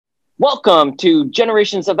Welcome to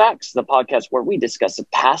Generations of X, the podcast where we discuss the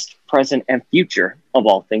past, present, and future of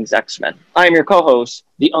all things X-Men. I am your co-host,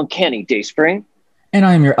 the Uncanny Dayspring. And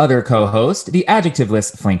I am your other co-host, the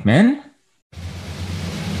Adjectiveless Flinkman.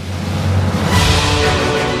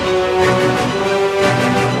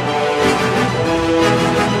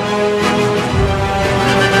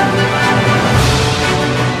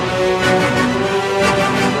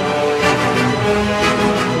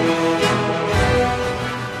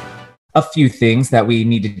 A few things that we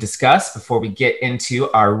need to discuss before we get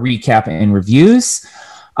into our recap and reviews.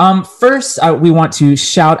 First, we want to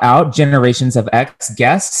shout out Generations of X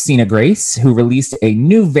guest, Sina Grace, who released a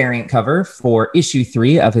new variant cover for issue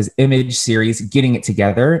 3 of his Image series, Getting It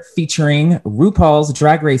Together, featuring RuPaul's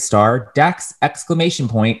Drag Race star, Dax !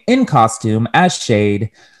 In costume as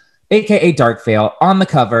Shade, aka Darkveil, on the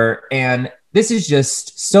cover. And this is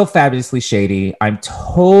just so fabulously shady. I'm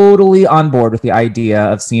totally on board with the idea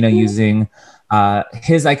of Sina using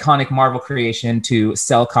his iconic Marvel creation to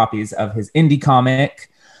sell copies of his indie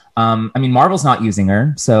comic. Marvel's not using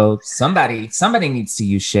her, so somebody needs to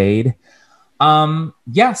use Shade.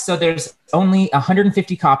 So there's only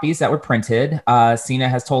 150 copies that were printed. Sina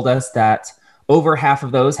has told us that over half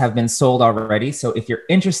of those have been sold already. So if you're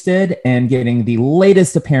interested in getting the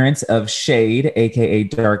latest appearance of Shade, aka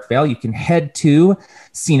Darkveil, you can head to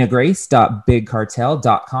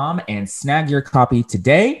sinagrace.bigcartel.com and snag your copy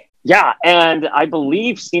today. Yeah, and I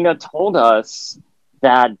believe Sina told us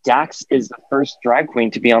that Dax is the first drag queen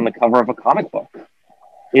to be on the cover of a comic book.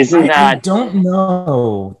 I don't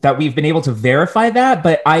know that we've been able to verify that,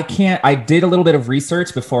 but I did a little bit of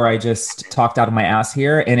research before I just talked out of my ass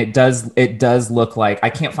here, and it does look like I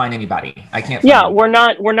can't find anybody. We're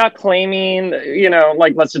not claiming,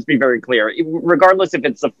 let's just be very clear. Regardless if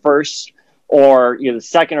it's the first or the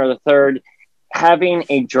second or the third, having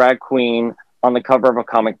a drag queen on the cover of a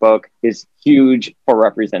comic book is huge for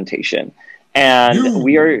representation. And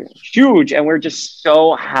we are huge, and we're just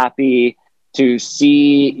so happy to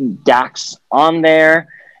see Dax on there.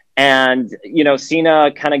 And,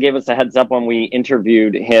 Sina kind of gave us a heads up when we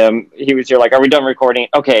interviewed him. He was here like, are we done recording?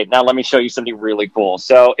 Okay, now let me show you something really cool.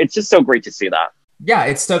 So it's just so great to see that. Yeah,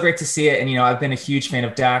 it's so great to see it. And, I've been a huge fan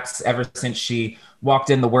of Dax ever since she walked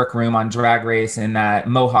in the workroom on Drag Race and that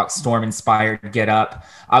Mohawk Storm inspired get up.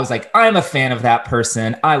 I was like, I'm a fan of that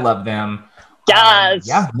person. I love them. Yes.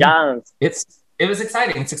 Yes. It was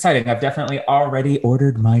exciting. It's exciting. I've definitely already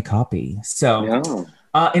ordered my copy. So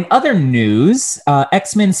in other news,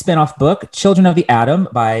 X-Men spinoff book, Children of the Atom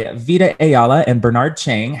by Vita Ayala and Bernard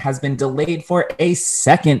Chang has been delayed for a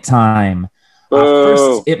second time.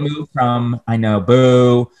 First, it moved from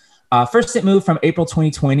April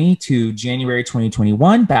 2020 to January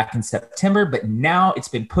 2021, back in September, but now it's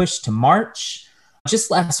been pushed to March.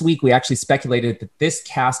 Just last week, we actually speculated that this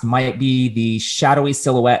cast might be the shadowy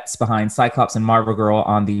silhouettes behind Cyclops and Marvel Girl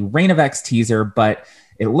on the Reign of X teaser, but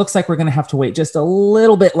it looks like we're going to have to wait just a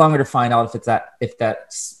little bit longer to find out if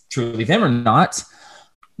that's truly them or not.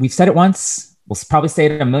 We've said it once. We'll probably say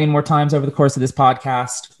it a million more times over the course of this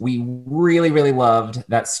podcast. We really, really loved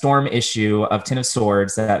that Storm issue of Ten of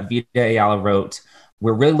Swords that Vita Ayala wrote.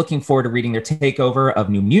 We're really looking forward to reading their takeover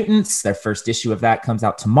of New Mutants. Their first issue of that comes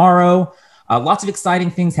out tomorrow. Lots of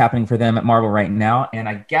exciting things happening for them at Marvel right now, and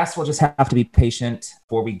I guess we'll just have to be patient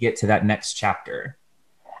before we get to that next chapter.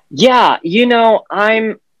 Yeah,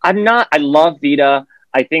 I love Vita.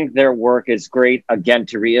 I think their work is great. Again,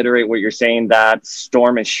 to reiterate what you're saying, that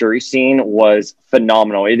Storm and Shuri scene was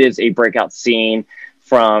phenomenal. It is a breakout scene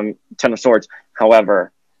from Ten of Swords.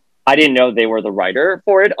 However, I didn't know they were the writer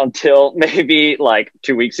for it until maybe like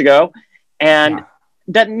 2 weeks ago, and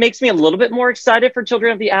that makes me a little bit more excited for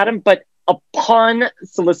Children of the Atom, but upon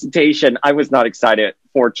solicitation, I was not excited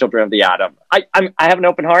for Children of the Atom. I have an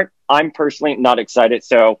open heart. I'm personally not excited.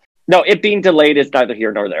 So, no, it being delayed is neither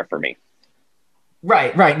here nor there for me.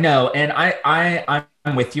 Right. No, and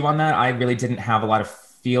I'm with you on that. I really didn't have a lot of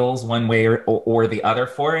feels one way or the other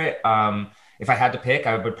for it. If I had to pick,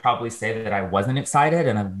 I would probably say that I wasn't excited,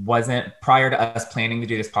 and I wasn't, prior to us planning to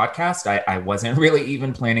do this podcast, I wasn't really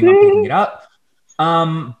even planning on picking it up.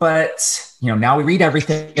 But now we read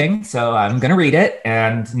everything, so I'm going to read it.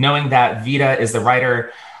 And knowing that Vita is the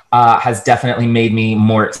writer has definitely made me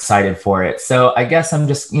more excited for it. So I guess I'm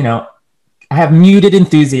just, I have muted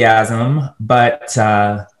enthusiasm, but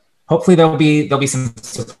hopefully there'll be some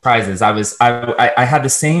surprises. I had the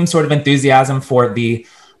same sort of enthusiasm for the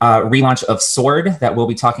relaunch of Sword that we'll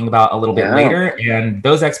be talking about a little bit later, and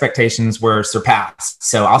those expectations were surpassed.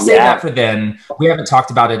 So I'll save that for then. We haven't talked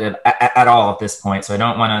about it at all at this point, so I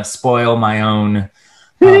don't want to spoil my own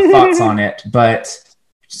thoughts on it. But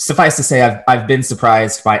suffice to say, I've been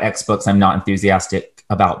surprised by X books I'm not enthusiastic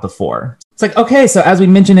about before. It's like, okay, so as we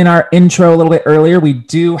mentioned in our intro a little bit earlier, we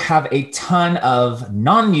do have a ton of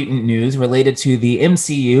non-mutant news related to the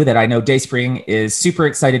MCU that I know Dayspring is super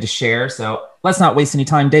excited to share. So let's not waste any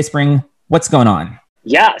time. Dayspring, what's going on?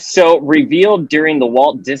 Yeah, so revealed during the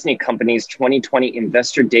Walt Disney Company's 2020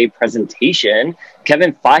 Investor Day presentation,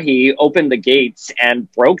 Kevin Feige opened the gates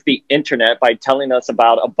and broke the internet by telling us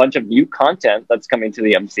about a bunch of new content that's coming to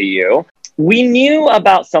the MCU. We knew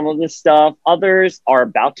about some of this stuff. Others are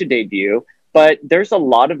about to debut, but there's a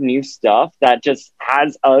lot of new stuff that just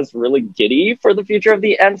has us really giddy for the future of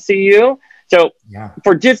the MCU. So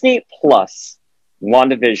for Disney Plus,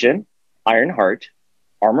 WandaVision, Ironheart,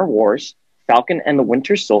 Armor Wars, Falcon and the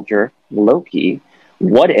Winter Soldier, Loki,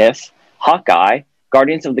 What If, Hawkeye,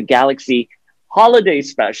 Guardians of the Galaxy, Holiday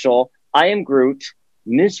Special, I Am Groot,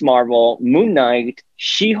 Ms. Marvel, Moon Knight,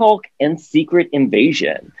 She-Hulk, and Secret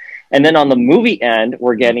Invasion. And then on the movie end,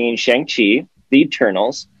 we're getting Shang-Chi, The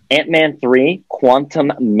Eternals, Ant-Man 3,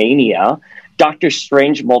 Quantum Mania, Doctor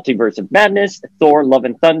Strange, Multiverse of Madness, Thor, Love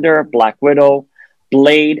and Thunder, Black Widow,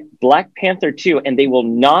 Blade, Black Panther 2, and they will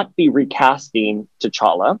not be recasting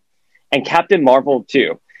T'Challa, and Captain Marvel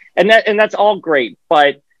 2. And that's all great.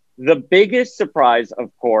 But the biggest surprise,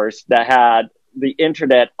 of course, that had the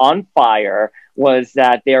internet on fire was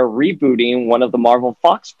that they're rebooting one of the Marvel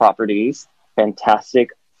Fox properties, Fantastic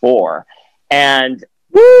Four. And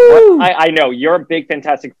I know you're a big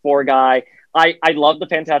Fantastic Four guy. I love the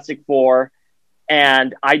Fantastic Four.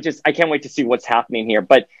 And I can't wait to see what's happening here.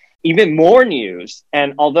 But even more news,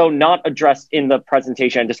 and although not addressed in the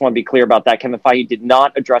presentation, I just want to be clear about that. Kevin Feige did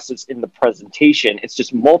not address this in the presentation. It's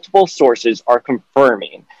just multiple sources are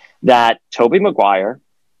confirming that Tobey Maguire,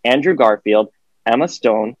 Andrew Garfield, Emma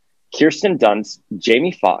Stone, Kirsten Dunst,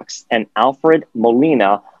 Jamie Foxx, and Alfred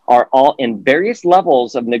Molina are all in various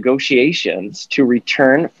levels of negotiations to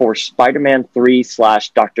return for Spider-Man 3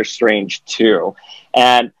 / Doctor Strange 2.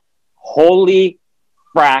 And holy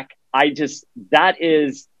frack, that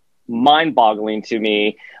is mind-boggling to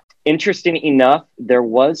me. Interesting enough, there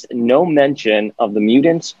was no mention of the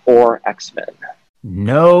mutants or X-Men.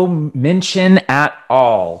 No mention at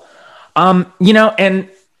all. And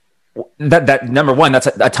that number one, that's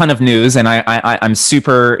a ton of news, and I'm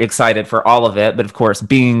super excited for all of it. But of course,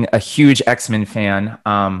 being a huge X-Men fan,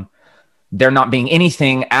 there not being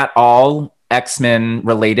anything at all X-Men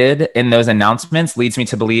related in those announcements leads me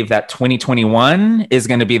to believe that 2021 is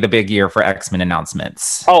going to be the big year for X-Men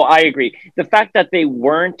announcements. Oh, I agree. The fact that they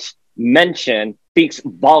weren't mentioned speaks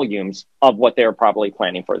volumes of what they're probably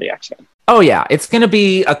planning for the X-Men. Oh yeah, it's going to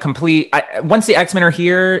be a complete. Once the X-Men are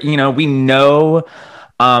here, we know.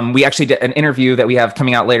 We actually did an interview that we have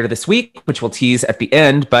coming out later this week, which we'll tease at the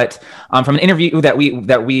end. But from an interview that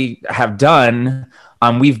we have done.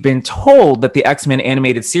 We've been told that the X-Men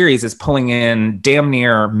animated series is pulling in damn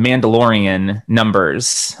near Mandalorian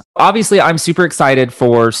numbers. Obviously, I'm super excited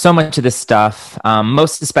for so much of this stuff,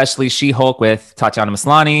 most especially She-Hulk with Tatiana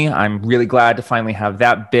Maslany. I'm really glad to finally have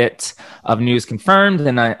that bit of news confirmed,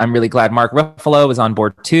 and I'm really glad Mark Ruffalo is on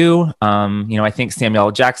board too. I think Samuel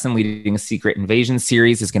L. Jackson leading a Secret Invasion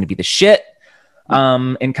series is going to be the shit.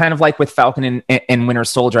 And kind of like with Falcon and Winter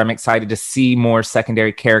Soldier, I'm excited to see more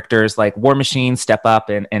secondary characters like War Machine step up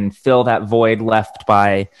and fill that void left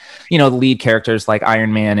by, the lead characters like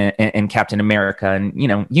Iron Man and Captain America. And,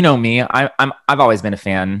 me, I've always been a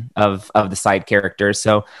fan of the side characters.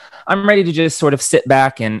 So I'm ready to just sort of sit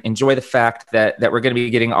back and enjoy the fact that we're going to be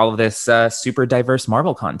getting all of this super diverse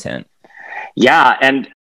Marvel content. Yeah. And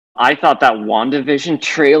I thought that WandaVision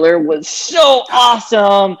trailer was so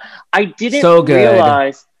awesome. I didn't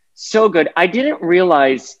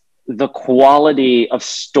realize the quality of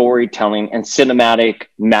storytelling and cinematic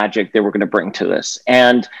magic they were going to bring to this.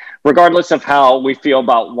 And regardless of how we feel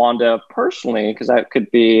about Wanda personally, because that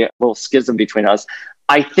could be a little schism between us,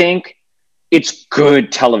 I think it's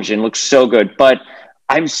good television, looks so good. But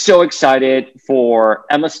I'm so excited for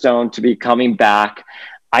Emma Stone to be coming back.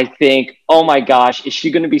 I think, oh my gosh, is she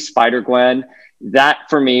going to be Spider-Gwen? That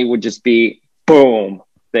for me would just be boom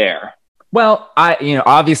there. Well,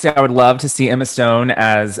 obviously I would love to see Emma Stone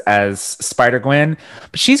as Spider-Gwen,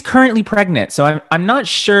 but she's currently pregnant. So I'm not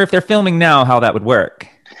sure if they're filming now how that would work.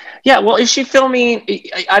 Yeah, well, is she filming?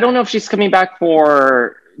 I don't know if she's coming back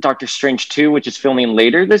for Doctor Strange 2, which is filming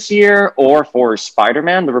later this year, or for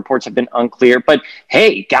Spider-Man. The reports have been unclear. But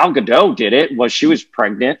hey, Gal Gadot did it. She was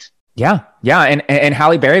pregnant. Yeah. And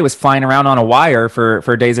Halle Berry was flying around on a wire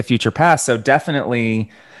for Days of Future Past. So definitely,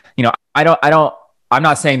 I'm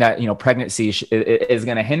not saying that, pregnancy is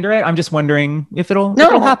going to hinder it. I'm just wondering if it'll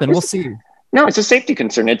happen. We'll see. No, it's a safety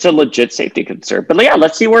concern. It's a legit safety concern. But yeah,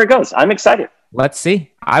 let's see where it goes. I'm excited. Let's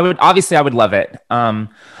see. I would love it.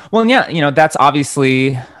 Well, yeah, that's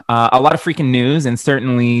obviously a lot of freaking news, and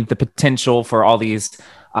certainly the potential for all these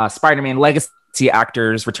Spider-Man legacy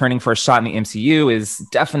actors returning for a shot in the MCU is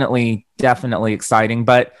definitely exciting.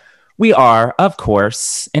 But we are, of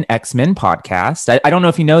course, an X-Men podcast. I don't know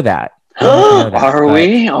if you know that. Are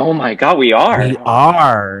we? Oh my God, we are. We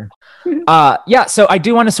are. Yeah, so I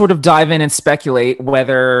do want to sort of dive in and speculate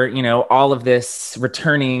whether, all of this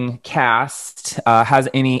returning cast has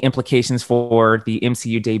any implications for the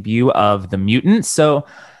MCU debut of the Mutants. So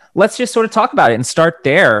let's just sort of talk about it and start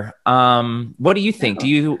there. What do you think?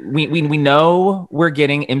 We know we're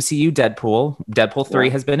getting MCU Deadpool. Deadpool 3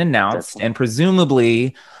 has been announced, and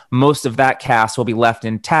presumably most of that cast will be left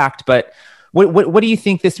intact. But what do you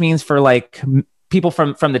think this means for like people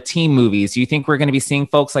from the team movies? Do you think we're going to be seeing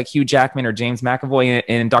folks like Hugh Jackman or James McAvoy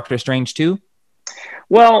in Doctor Strange too?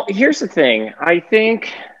 Well, here's the thing. I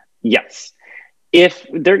think, yes. If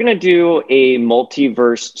they're going to do a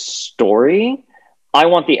multiverse story, I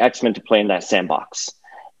want the X-Men to play in that sandbox.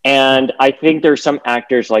 And I think there's some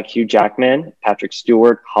actors like Hugh Jackman, Patrick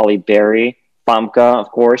Stewart, Halle Berry, Famke,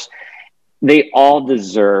 of course. They all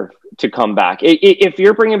deserve to come back. If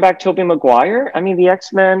you're bringing back Tobey Maguire, I mean, the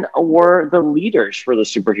X-Men were the leaders for the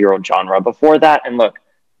superhero genre before that. And look,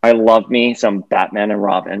 I love me some Batman and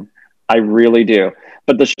Robin. I really do.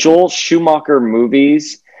 But the Joel Schumacher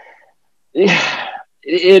movies,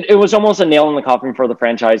 it was almost a nail in the coffin for the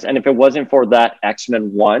franchise. And if it wasn't for that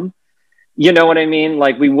X-Men 1, you know what I mean?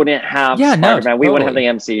 Like, we wouldn't have Spider-Man. Totally. We wouldn't have the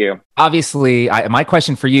MCU. Obviously, my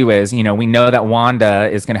question for you is, we know that Wanda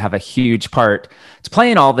is going to have a huge part to play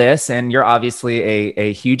in all this, and you're obviously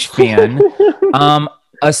a huge fan.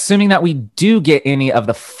 Assuming that we do get any of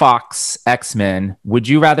the Fox X-Men, would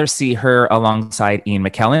you rather see her alongside Ian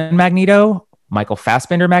McKellen Magneto, Michael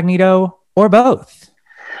Fassbender Magneto, or both?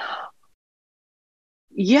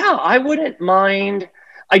 Yeah, I wouldn't mind.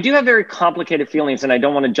 I do have very complicated feelings, and I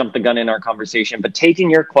don't want to jump the gun in our conversation, but taking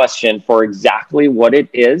your question for exactly what it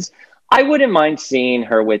is, I wouldn't mind seeing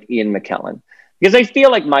her with Ian McKellen, because I feel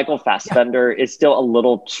like Michael Fassbender is still a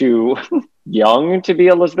little too young to be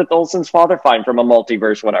Elizabeth Olsen's father. Fine, from a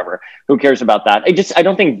multiverse, whatever. Who cares about that? I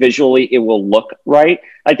don't think visually it will look right.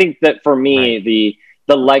 I think that for me,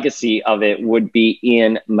 the legacy of it would be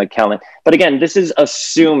Ian McKellen. But again, this is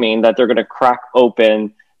assuming that they're going to crack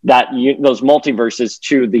open those multiverses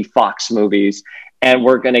to the Fox movies, and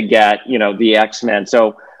we're going to get, the X-Men.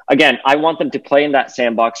 So again, I want them to play in that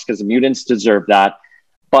sandbox because the mutants deserve that.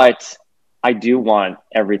 But I do want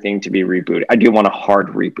everything to be rebooted. I do want a hard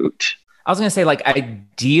reboot. I was going to say, like,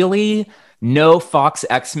 ideally, no Fox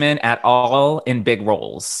X-Men at all in big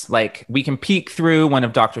roles. Like, we can peek through one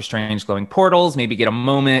of Doctor Strange glowing portals, maybe get a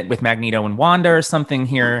moment with Magneto and Wanda or something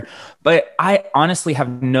here. But I honestly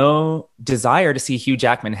have no desire to see Hugh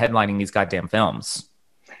Jackman headlining these goddamn films.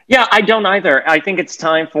 Yeah, I don't either. I think it's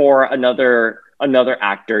time for another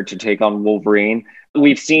actor to take on Wolverine.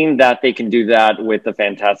 We've seen that they can do that with the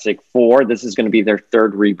Fantastic Four. This is going to be their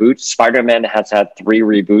third reboot. Spider-Man has had 3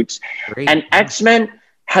 reboots. Great. And X-Men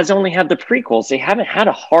has only had the prequels. They haven't had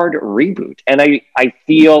a hard reboot. And I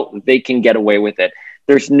feel they can get away with it.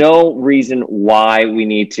 There's no reason why we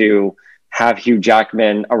need to have Hugh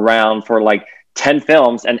Jackman around for like 10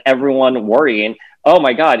 films and everyone worrying, oh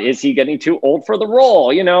my God, is he getting too old for the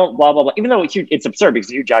role? Blah, blah, blah. Even though it's absurd because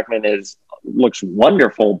Hugh Jackman looks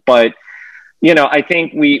wonderful. But, I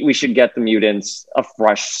think we should get the mutants a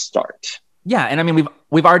fresh start. Yeah. And I mean,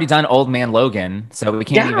 we've already done Old Man Logan, so we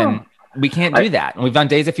can't we can't do that. And we've done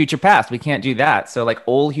Days of Future Past. We can't do that. So like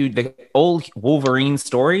the old Wolverine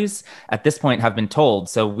stories at this point have been told.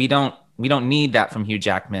 So we don't need that from Hugh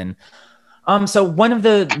Jackman. So one of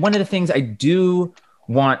the things I do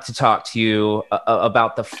want to talk to you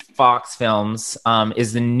about the Fox films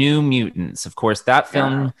is the New Mutants. Of course, that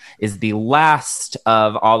film is the last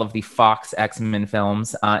of all of the Fox X-Men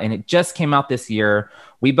films, and it just came out this year.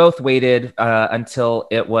 We both waited until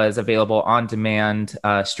it was available on demand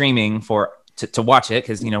streaming to watch it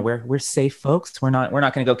because we're safe, folks. We're not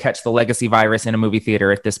going to go catch the legacy virus in a movie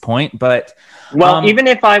theater at this point. But even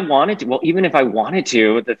if I wanted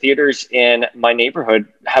to, the theaters in my neighborhood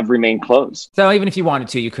have remained closed. So even if you wanted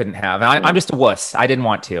to, you couldn't have. I'm just a wuss. I didn't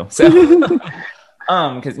want to. So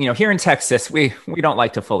because here in Texas, we don't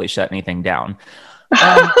like to fully shut anything down.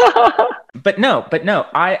 But no,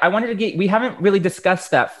 I wanted to we haven't really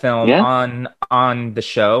discussed that film on the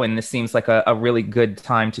show, and this seems like a really good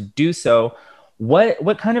time to do so.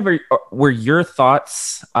 What kind of were your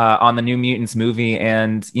thoughts on the New Mutants movie?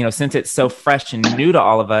 And since it's so fresh and new to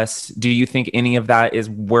all of us, do you think any of that is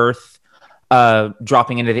worth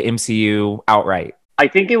dropping into the MCU outright? I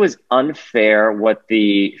think it was unfair what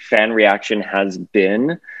the fan reaction has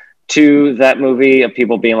been to that movie, of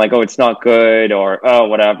people being like, oh, it's not good, or oh,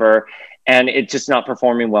 whatever. And it's just not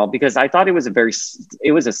performing well, because I thought it was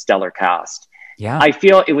a stellar cast. Yeah. I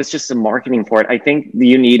feel it was just the marketing for it. I think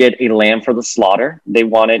you needed a lamb for the slaughter.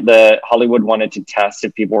 Hollywood wanted to test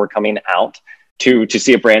if people were coming out to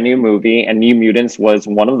see a brand new movie, and New Mutants was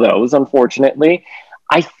one of those, unfortunately.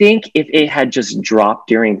 I think if it had just dropped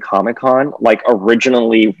during Comic-Con, like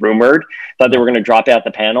originally rumored that they were going to drop it at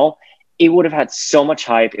the panel, it would have had so much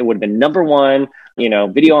hype. It would have been number one,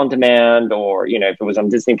 video on demand, or, if it was on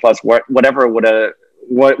Disney Plus, whatever it would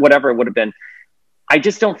have been. I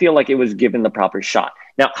just don't feel like it was given the proper shot.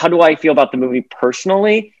 Now, how do I feel about the movie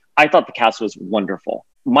personally? I thought the cast was wonderful.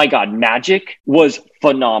 My God, Magik was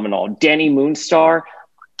phenomenal. Danny Moonstar,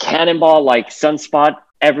 Cannonball, like Sunspot,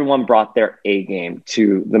 everyone brought their A game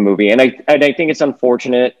to the movie. And I think it's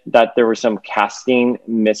unfortunate that there were some casting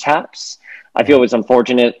mishaps. I feel it was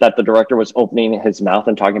unfortunate that the director was opening his mouth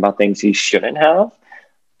and talking about things he shouldn't have.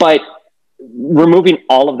 But removing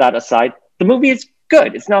all of that aside, the movie is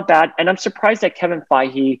good. It's not bad. And I'm surprised that Kevin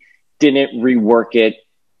Feige didn't rework it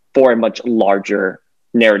for a much larger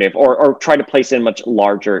narrative, or try to place in a much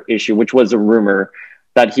larger issue, which was a rumor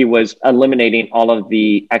that he was eliminating all of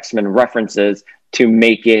the X-Men references to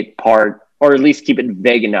make it part, or at least keep it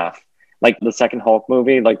vague enough. Like the second Hulk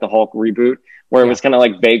movie, like the Hulk reboot, where it was kind of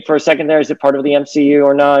like vague for a second there. Is it part of the MCU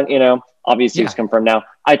or not? Obviously it's confirmed now.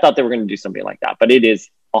 I thought they were going to do something like that, but it is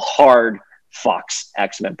a hard Fox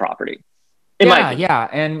X-Men property. Yeah.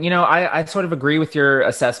 And, I sort of agree with your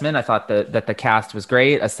assessment. I thought that the cast was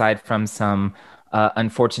great, aside from some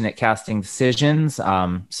unfortunate casting decisions.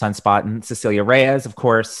 Sunspot and Cecilia Reyes, of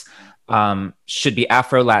course, should be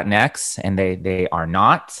Afro Latinx, and they are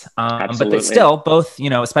not. But they still both,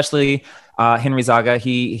 especially Henry Zaga,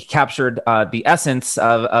 he captured the essence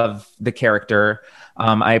of the character.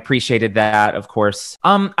 I appreciated that, of course.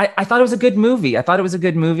 I thought it was a good movie.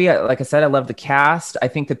 Like I said, I love the cast. I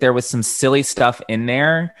think that there was some silly stuff in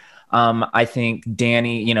there. I think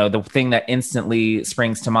Danny, the thing that instantly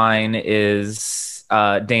springs to mind is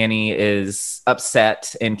Danny is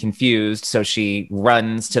upset and confused. So she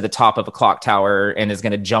runs to the top of a clock tower and is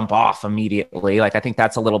going to jump off immediately. Like, I think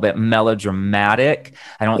that's a little bit melodramatic.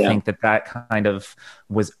 I don't think that kind of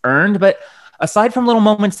was earned, but aside from little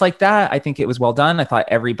moments like that, I think it was well done. I thought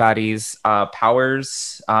everybody's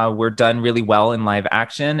powers were done really well in live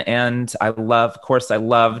action. And I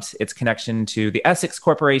loved its connection to the Essex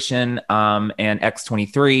Corporation and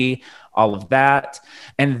X-23, all of that.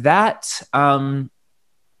 And that's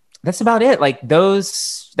about it. Like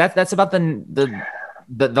that's about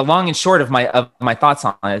the long and short of my thoughts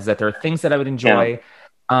on it, is that there are things that I would enjoy. Yeah.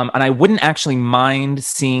 And I wouldn't actually mind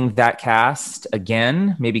seeing that cast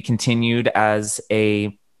again, maybe continued as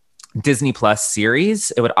a Disney Plus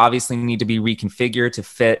series. It would obviously need to be reconfigured to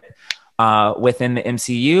fit within the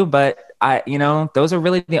MCU, but those are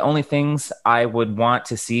really the only things I would want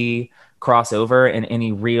to see cross over in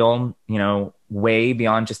any real, way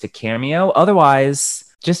beyond just a cameo. Otherwise,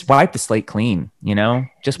 just wipe the slate clean,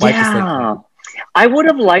 just wipe the slate clean. I would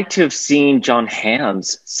have liked to have seen John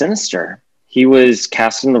Hamm's Sinister. He was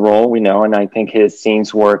cast in the role, we know, and I think his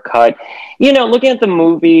scenes were cut. Looking at the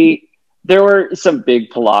movie, there were some big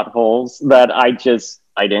plot holes that I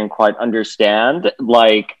didn't quite understand.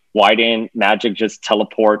 Like, why didn't Magik just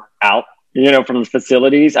teleport out, from the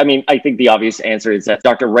facilities? I mean, I think the obvious answer is that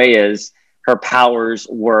Dr. Reyes, her powers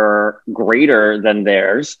were greater than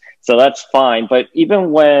theirs. So that's fine. But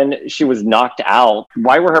even when she was knocked out,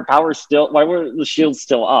 why were the shields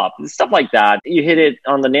still up? Stuff like that. You hit it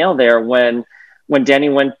on the nail there. When Danny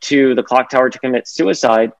went to the clock tower to commit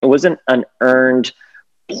suicide, it wasn't an earned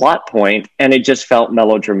plot point, and it just felt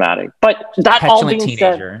melodramatic. But that all being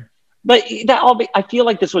said, I feel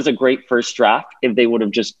like this was a great first draft. If they would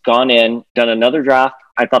have just gone in, done another draft,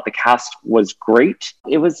 I thought the cast was great.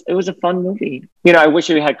 It was a fun movie. I wish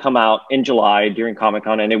it had come out in July during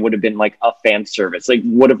Comic-Con, and it would have been like a fan service. Like,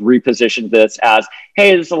 would have repositioned this as,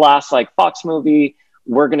 hey, this is the last Fox movie.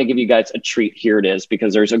 We're going to give you guys a treat. Here it is,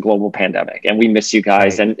 because there's a global pandemic and we miss you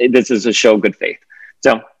guys. Right. And this is a show of good faith.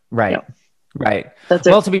 So, right. Right.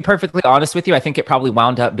 Well, to be perfectly honest with you, I think it probably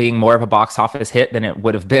wound up being more of a box office hit than it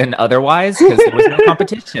would have been otherwise, because there was no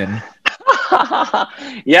competition.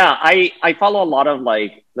 Yeah, I follow a lot of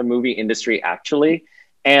the movie industry, actually,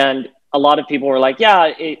 and a lot of people were like,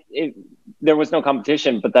 yeah, there was no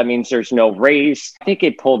competition, but that means there's no race. I think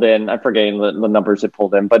it pulled in, I'm forgetting the numbers it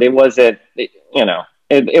pulled in, but it wasn't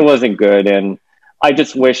good, and I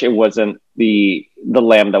just wish it wasn't the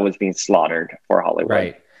lamb that was being slaughtered for Hollywood.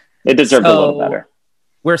 Right. It deserved a little better.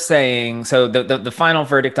 We're saying, so the final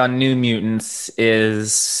verdict on New Mutants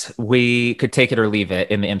is we could take it or leave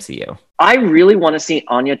it in the MCU. I really want to see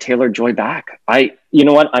Anya Taylor-Joy back. You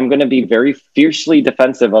know what? I'm going to be very fiercely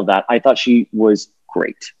defensive of that. I thought she was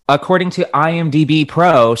great. According to IMDb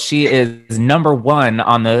Pro, she is number 1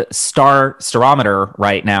 on the starometer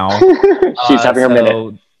right now. She's having her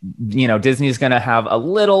minute. You know, Disney's going to have a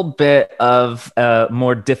little bit of a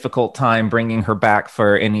more difficult time bringing her back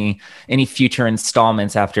for any future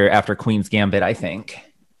installments after Queen's Gambit, I think.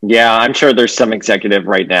 Yeah, I'm sure there's some executive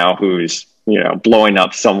right now who's, you know, blowing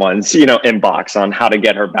up someone's, you know, inbox on how to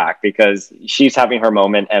get her back, because she's having her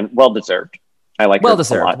moment, and well-deserved. I like her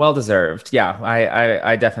a lot. Well-deserved. Yeah,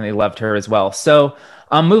 I definitely loved her as well. So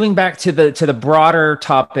moving back to the broader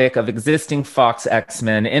topic of existing Fox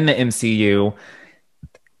X-Men in the MCU,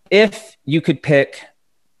 if you could pick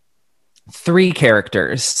 3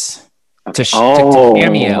 characters to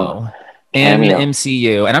cameo in the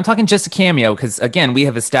MCU, and I'm talking just a cameo because, again, we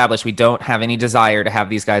have established we don't have any desire to have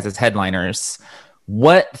these guys as headliners.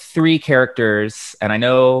 What 3 characters, and I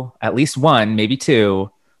know at least 1, maybe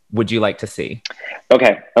 2, would you like to see?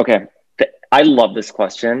 Okay. I love this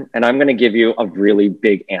question, and I'm going to give you a really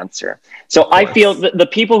big answer. So I feel that the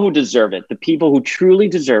people who deserve it, the people who truly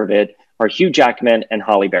deserve it, are Hugh Jackman and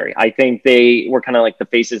Halle Berry. I think they were kind of like the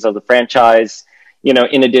faces of the franchise, you know,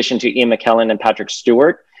 in addition to Ian McKellen and Patrick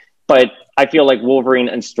Stewart. But I feel like Wolverine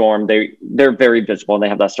and Storm, they're very visible and they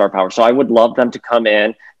have that star power. So I would love them to come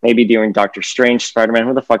in, maybe during Doctor Strange, Spider-Man,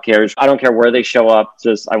 who the fuck cares? I don't care where they show up,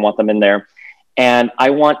 just I want them in there. And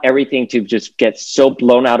I want everything to just get so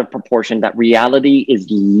blown out of proportion that reality is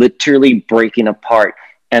literally breaking apart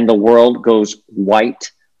and the world goes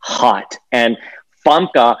white hot. And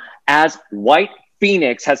Famke, as White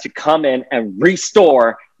Phoenix, has to come in and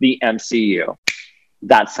restore the MCU.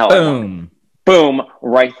 That's how Boom,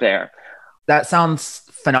 right there. That sounds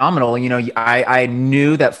phenomenal. You know, I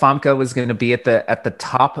knew that Famke was going to be at the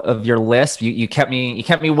top of your list. You kept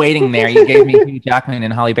me waiting there. You gave me Hugh Jackman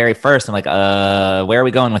and Halle Berry first. I'm like, where are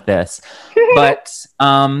we going with this? But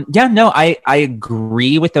I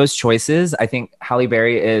agree with those choices. I think Halle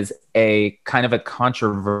Berry is a kind of a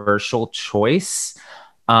controversial choice.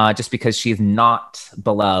 Just because she's not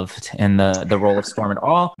beloved in the role of Storm at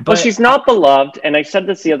all. But she's not beloved, and I said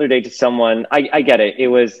this the other day to someone. I get it. It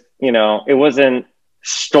was, you know, it wasn't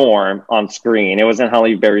Storm on screen. It wasn't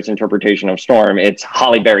Halle Berry's interpretation of Storm. It's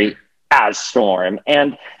Halle Berry as Storm.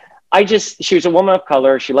 And she was a woman of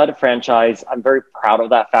color. She led a franchise. I'm very proud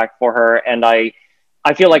of that fact for her. And I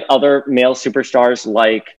feel like other male superstars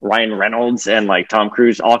like Ryan Reynolds and like Tom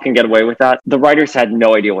Cruise all can get away with that. The writers had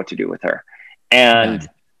no idea what to do with her. And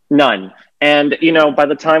none. And, you know, by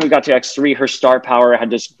the time we got to X3, her star power had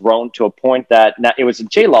just grown to a point that it was a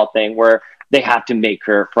J-Law thing where they have to make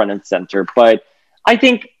her front and center. But I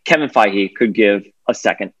think Kevin Feige could give a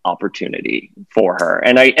second opportunity for her.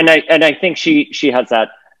 And I think she has that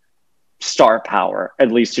star power,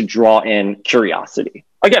 at least to draw in curiosity.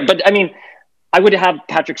 Again, but I mean, I would have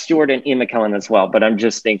Patrick Stewart and Ian McKellen as well, but I'm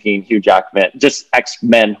just thinking Hugh Jackman, just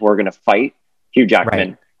X-Men who are going to fight, Hugh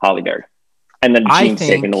Jackman, Halle Berry. And then Jean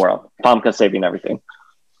saving the world. Famke saving everything.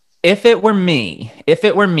 If it were me,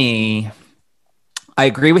 I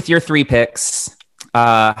agree with your 3 picks,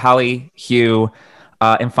 Halle, Hugh,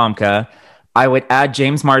 and Famke. I would add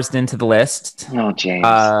James Marsden to the list. Oh, James.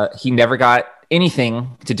 He never got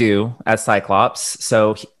anything to do as Cyclops.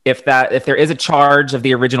 So if there is a charge of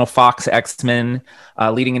the original Fox X-Men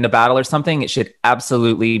leading into battle or something, it should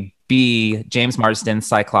absolutely be James Marsden,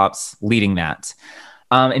 Cyclops, leading that.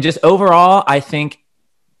 And just overall, I think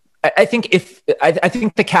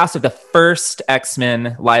the cast of the first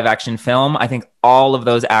X-Men live action film, I think all of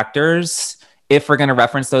those actors, if we're going to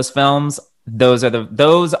reference those films, those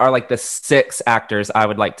are like the 6 actors I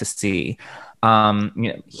would like to see.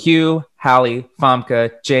 Hugh, Halle,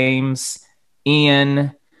 Famke, James,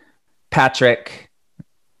 Ian, Patrick,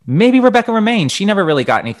 maybe Rebecca Romijn. She never really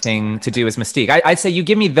got anything to do as Mystique. I'd say you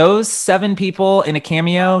give me those 7 people in a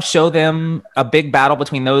cameo, show them a big battle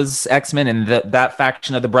between those X-Men and that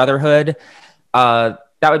faction of the Brotherhood. That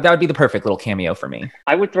would be the perfect little cameo for me.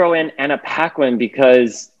 I would throw in Anna Paquin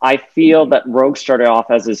because I feel that Rogue started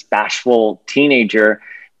off as this bashful teenager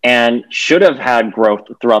and should have had growth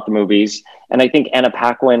throughout the movies. And I think Anna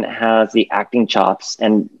Paquin has the acting chops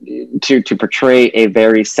and to portray a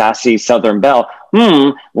very sassy Southern belle,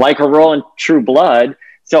 like her role in True Blood.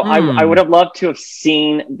 So I would have loved to have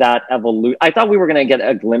seen that evolution. I thought we were going to get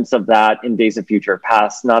a glimpse of that in Days of Future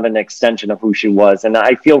Past, not an extension of who she was. And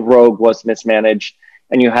I feel Rogue was mismanaged,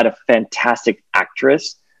 and you had a fantastic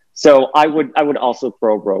actress So I would also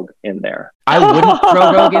throw Rogue in there. I wouldn't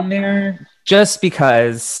throw Rogue in there just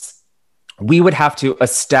because we would have to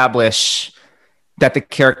establish that the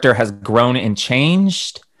character has grown and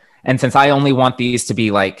changed. And since I only want these to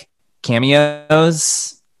be like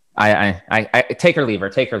cameos, I take her, leave her,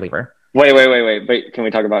 take her, leave her. Wait. Can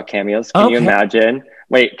we talk about cameos? Can you imagine?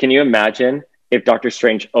 Wait, can you imagine if Doctor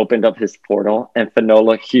Strange opened up his portal and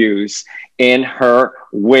Finola Hughes in her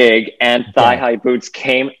wig and thigh-high boots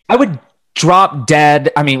came? I would drop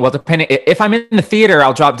dead. I mean, well, depending, if I'm in the theater,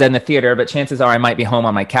 I'll drop dead in the theater, but chances are I might be home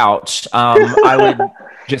on my couch. I would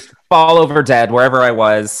just fall over dead wherever I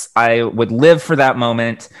was. I would live for that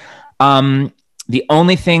moment. The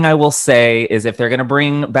only thing I will say is if they're going to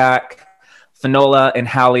bring back Finola and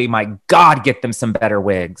Halle, my God, get them some better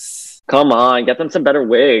wigs. Come on, get them some better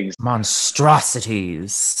wigs.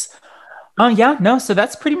 Monstrosities. So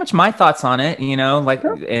that's pretty much my thoughts on it. You know, like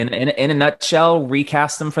in a nutshell,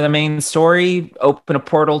 recast them for the main story, open a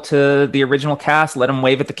portal to the original cast, let them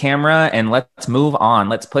wave at the camera, and let's move on.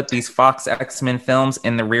 Let's put these Fox X-Men films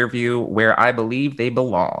in the rear view where I believe they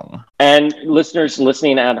belong. And listeners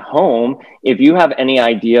listening at home, if you have any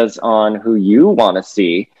ideas on who you want to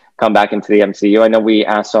see come back into the MCU. I know we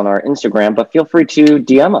asked on our Instagram, but feel free to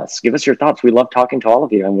DM us. Give us your thoughts. We love talking to all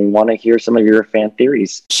of you, and we want to hear some of your fan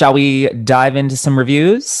theories. Shall we dive into some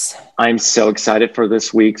reviews? I'm so excited for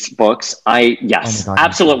this week's books.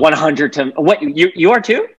 Absolute 100 to what you are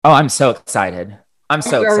too? Oh, I'm so excited. I'm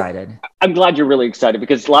so excited. I'm glad you're really excited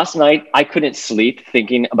because last night I couldn't sleep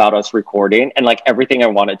thinking about us recording and like everything I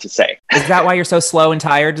wanted to say. Is that why you're so slow and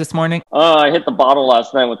tired this morning? I hit the bottle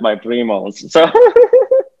last night with my primos. So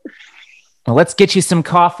well, let's get you some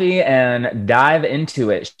coffee and dive into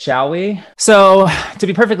it, shall we? So, to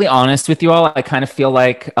be perfectly honest with you all, I kind of feel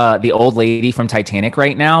like the old lady from Titanic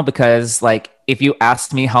right now because, like, if you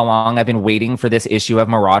asked me how long I've been waiting for this issue of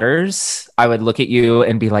Marauders, I would look at you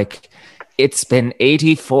and be like, it's been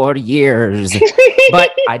 84 years. But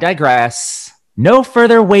I digress. No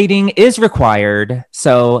further waiting is required.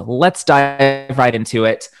 So, let's dive right into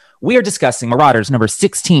it. We are discussing Marauders number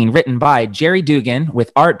 16, written by Jerry Dugan,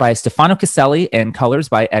 with art by Stefano Caselli and colors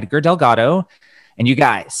by Edgar Delgado. And you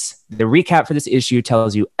guys, the recap for this issue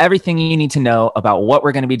tells you everything you need to know about what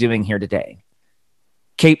we're going to be doing here today.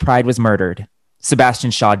 Kate Pryde was murdered.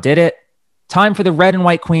 Sebastian Shaw did it. Time for the Red and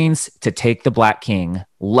White Queens to take the Black King.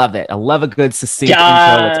 Love it. I love a good succinct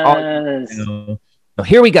intro. It's all. So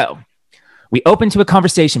here we go. We open to a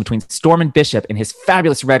conversation between Storm and Bishop in his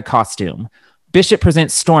fabulous red costume. Bishop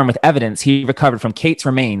presents Storm with evidence he recovered from Kate's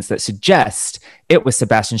remains that suggest it was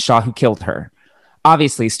Sebastian Shaw who killed her.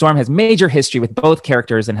 Obviously, Storm has major history with both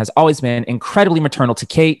characters and has always been incredibly maternal to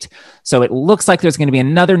Kate, so it looks like there's going to be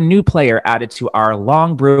another new player added to our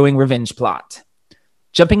long-brewing revenge plot.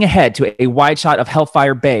 Jumping ahead to a wide shot of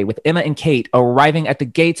Hellfire Bay with Emma and Kate arriving at the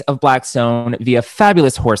gates of Blackstone via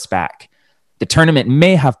fabulous horseback. The tournament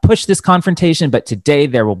may have pushed this confrontation, but today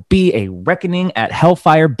there will be a reckoning at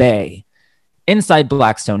Hellfire Bay. Inside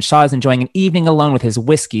Blackstone, Shaw is enjoying an evening alone with his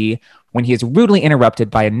whiskey when he is rudely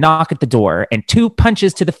interrupted by a knock at the door and 2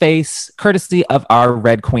 punches to the face, courtesy of our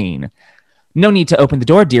Red Queen. No need to open the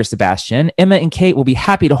door, dear Sebastian. Emma and Kate will be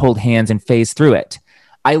happy to hold hands and phase through it.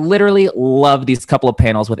 I literally love these couple of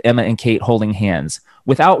panels with Emma and Kate holding hands.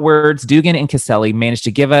 Without words, Dugan and Caselli managed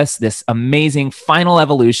to give us this amazing final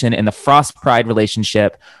evolution in the Frost Pride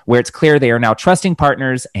relationship where it's clear they are now trusting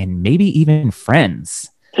partners and maybe even friends.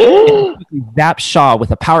 Zap Shaw with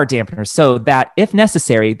a power dampener so that, if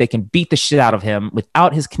necessary, they can beat the shit out of him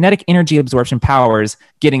without his kinetic energy absorption powers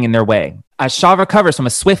getting in their way. As Shaw recovers from a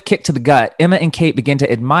swift kick to the gut, Emma and Kate begin to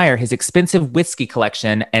admire his expensive whiskey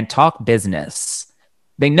collection and talk business.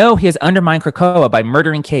 They know he has undermined Krakoa by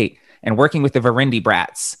murdering Kate and working with the Verendi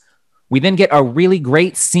brats. We then get a really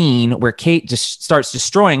great scene where Kate just starts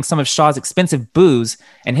destroying some of Shaw's expensive booze,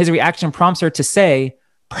 and his reaction prompts her to say,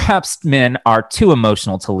 perhaps men are too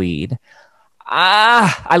emotional to lead.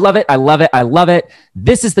 I love it. I love it. I love it.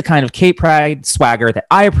 This is the kind of Kate Pryde swagger that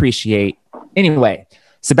I appreciate. Anyway,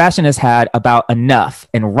 Sebastian has had about enough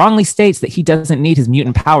and wrongly states that he doesn't need his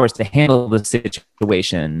mutant powers to handle the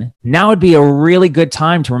situation. Now would be a really good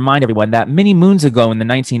time to remind everyone that many moons ago in the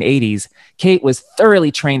 1980s, Kate was thoroughly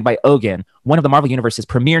trained by Ogun, one of the Marvel Universe's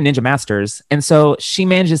premier ninja masters, and so she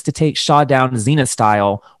manages to take Shaw down Xena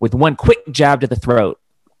style with one quick jab to the throat.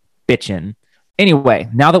 Bitchin'. Anyway,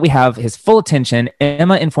 now that we have his full attention,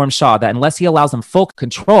 Emma informs Shaw that unless he allows him full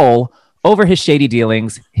control over his shady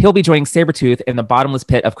dealings, he'll be joining Sabretooth in the bottomless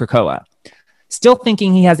pit of Krakoa. Still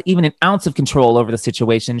thinking he has even an ounce of control over the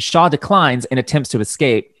situation, Shaw declines and attempts to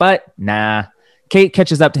escape, but nah. Kate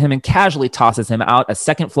catches up to him and casually tosses him out a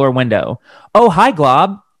second-floor window. Oh, hi,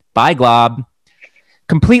 Glob. Bye, Glob.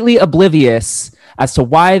 Completely oblivious as to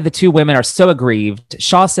why the two women are so aggrieved,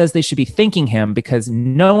 Shaw says they should be thanking him because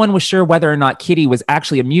no one was sure whether or not Kitty was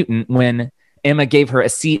actually a mutant when Emma gave her a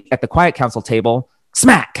seat at the Quiet Council table.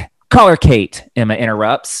 Smack! Call her Kate, Emma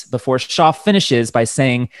interrupts before Shaw finishes by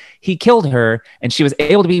saying he killed her and she was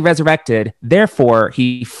able to be resurrected. Therefore,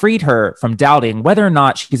 he freed her from doubting whether or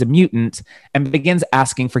not she's a mutant and begins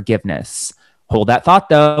asking forgiveness. Hold that thought,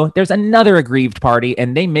 though. There's another aggrieved party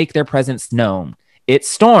and they make their presence known. It's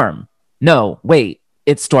Storm. No, wait.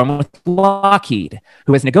 It's Storm with Lockheed,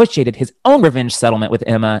 who has negotiated his own revenge settlement with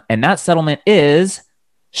Emma, and that settlement is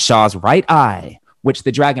Shaw's right eye, which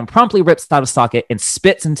the dragon promptly rips out of socket and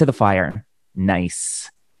spits into the fire.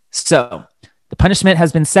 Nice. So, the punishment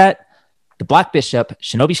has been set. The Black Bishop,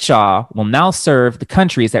 Shinobi Shaw, will now serve the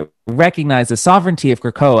countries that recognize the sovereignty of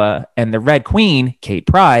Krakoa, and the Red Queen, Kate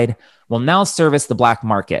Pride, will now service the black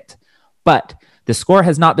market. But the score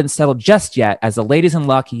has not been settled just yet, as the ladies in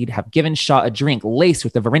Lockheed have given Shaw a drink laced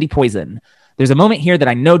with the Verendi poison. There's a moment here that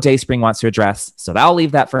I know Dayspring wants to address, so I'll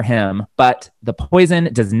leave that for him. But the poison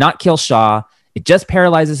does not kill Shaw. It just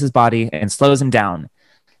paralyzes his body and slows him down.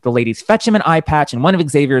 The ladies fetch him an eye patch in one of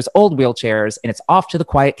Xavier's old wheelchairs, and it's off to the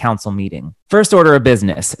Quiet Council meeting. First order of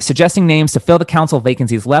business, suggesting names to fill the council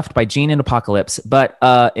vacancies left by Jean and Apocalypse. But,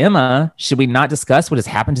 Emma, should we not discuss what has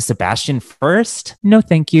happened to Sebastian first? No,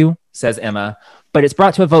 thank you, says Emma. But it's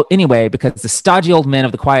brought to a vote anyway because the stodgy old men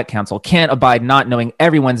of the Quiet Council can't abide not knowing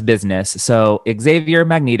everyone's business. So Xavier,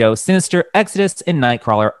 Magneto, Sinister, Exodus, and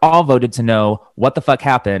Nightcrawler all voted to know what the fuck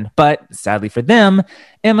happened. But sadly for them,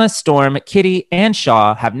 Emma, Storm, Kitty, and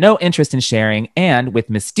Shaw have no interest in sharing. And with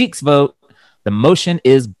Mystique's vote, the motion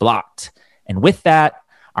is blocked. And with that,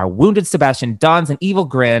 our wounded Sebastian dons an evil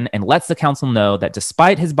grin and lets the council know that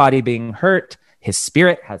despite his body being hurt, his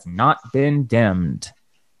spirit has not been dimmed.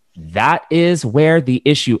 That is where the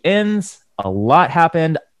issue ends. A lot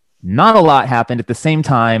happened. Not a lot happened at the same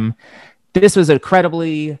time. This was an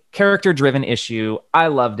incredibly character-driven issue. I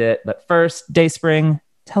loved it. But first, Dayspring,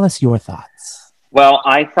 tell us your thoughts. Well,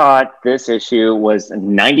 I thought this issue was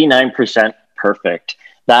 99% perfect.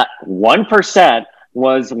 That 1%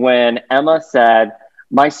 was when Emma said,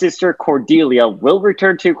 "My sister Cordelia will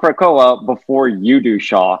return to Krakoa before you do,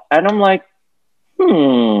 Shaw." And I'm like,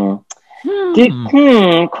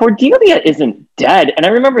 Cordelia isn't dead. And I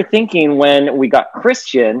remember thinking when we got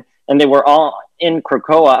Christian and they were all in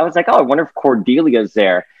Krakoa, I was like, oh, I wonder if Cordelia's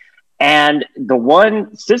there. And the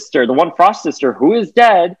one sister, the one Frost sister who is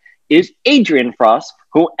dead is Adrian Frost,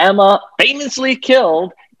 who Emma famously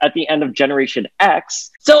killed at the end of Generation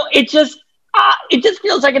X. So it just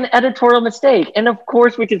feels like an editorial mistake. And of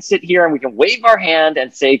course we can sit here and we can wave our hand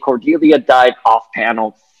and say Cordelia died off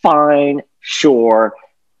panel. Fine, sure.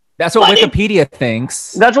 That's what Wikipedia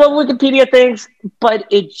thinks. That's what Wikipedia thinks, but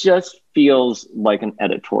it just feels like an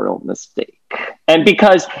editorial mistake. And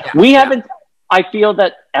because I feel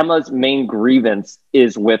that Emma's main grievance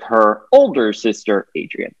is with her older sister,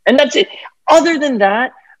 Adrian. And that's it. Other than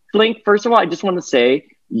that, Blink, first of all, I just want to say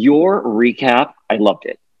your recap, I loved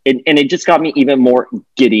it. And it just got me even more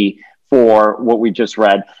giddy for what we just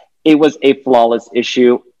read. It was a flawless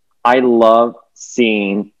issue. I love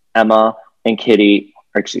seeing Emma and Kate.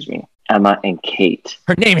 Her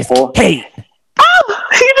name is Kate. Oh,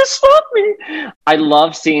 you just stopped me. I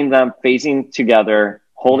love seeing them facing together,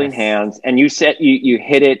 holding hands. And you said you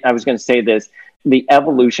hit it. I was going to say this, the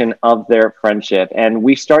evolution of their friendship. And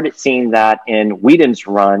we started seeing that in Whedon's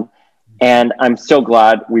run. And I'm so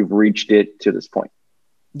glad we've reached it to this point.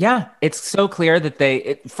 Yeah, it's so clear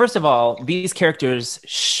that first of all, these characters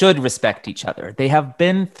should respect each other. They have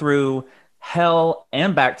been through hell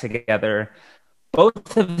and back together.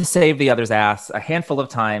 Both have saved the other's ass a handful of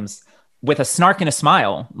times with a snark and a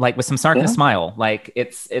smile, like with some snark and a smile. Like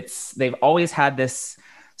they've always had this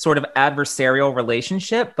sort of adversarial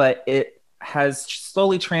relationship, but it has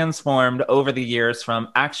slowly transformed over the years from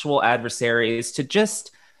actual adversaries to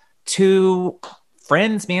just two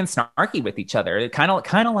friends being snarky with each other. Kind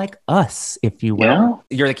of like us, if you will.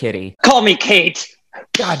 Yeah. You're the kitty. Call me Kate.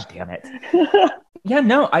 God damn it. Yeah,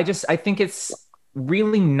 no, I think it's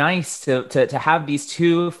really nice to have these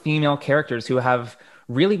two female characters who have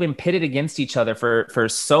really been pitted against each other for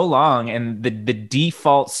so long, and the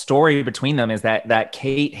default story between them is that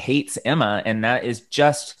Kate hates Emma, and that is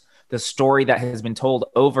just the story that has been told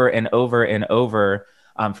over and over and over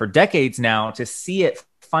for decades now. To see it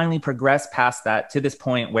finally progress past that to this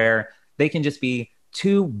point where they can just be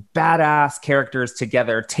two badass characters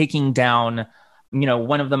together taking down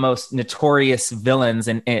one of the most notorious villains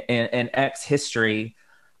in X history.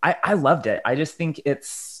 I loved it. I just think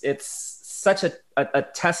it's such a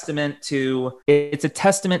testament to, it's a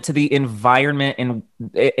testament to the environment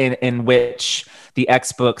in which the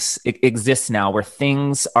X books exist now, where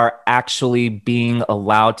things are actually being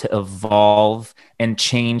allowed to evolve and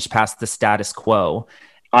change past the status quo.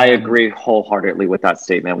 I agree wholeheartedly with that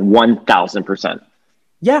statement. 1000%.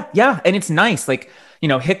 Yeah. And it's nice. Like, you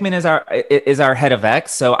know, Hickman is our head of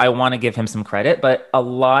X, so I want to give him some credit, but a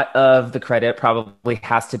lot of the credit probably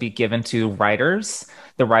has to be given to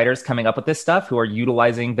the writers coming up with this stuff, who are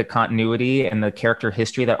utilizing the continuity and the character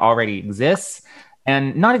history that already exists,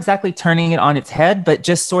 and not exactly turning it on its head, but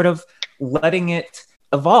just sort of letting it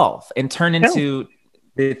evolve and turn into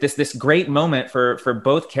this great moment for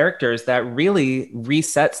both characters that really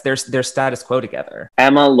resets their status quo together.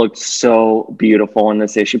 Emma looked so beautiful in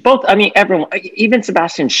this issue. Both, I mean, everyone, even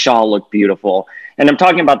Sebastian Shaw looked beautiful. And I'm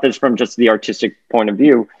talking about this from just the artistic point of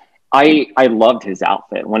view. I loved his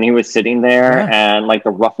outfit when he was sitting there, and like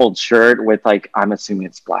the ruffled shirt with, like, I'm assuming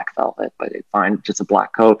it's black velvet, but it's fine, just a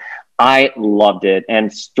black coat. I loved it.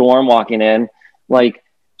 And Storm walking in, like,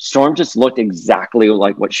 Storm just looked exactly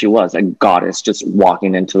like what she was, a goddess just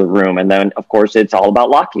walking into the room. And then, of course, it's all about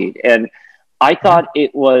Lockheed. And I thought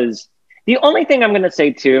it was the only thing I'm going to say,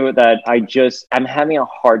 too, that I'm having a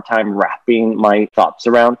hard time wrapping my thoughts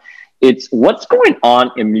around. It's what's going on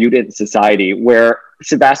in Mutant Society, where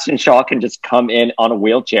Sebastian Shaw can just come in on a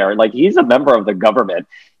wheelchair. Like, he's a member of the government.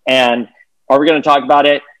 And are we going to talk about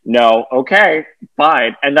it? No. Okay,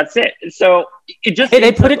 fine. And that's it. So it just...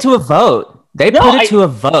 They put it to a vote. To a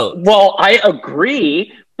vote. Well, I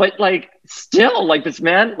agree, but like, still, like, this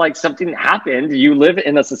man, like, something happened. You live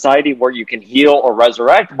in a society where you can heal or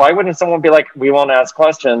resurrect. Why wouldn't someone be like, we won't ask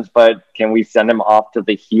questions, but can we send him off to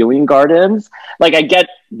the healing gardens? Like, I get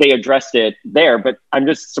they addressed it there, but I'm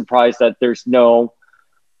just surprised that there's no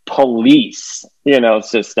police,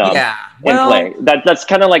 system in play. That's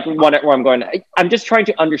kind of like where I'm going. I'm just trying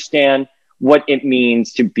to understand what it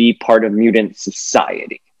means to be part of Mutant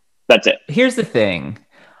Society. That's it. Here's the thing.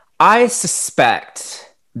 I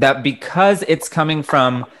suspect that because it's coming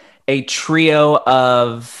from a trio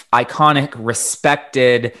of iconic,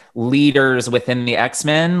 respected leaders within the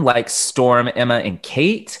X-Men, like Storm, Emma, and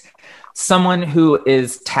Kate, someone who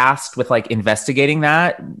is tasked with, like, investigating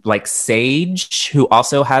that, like Sage, who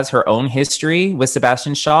also has her own history with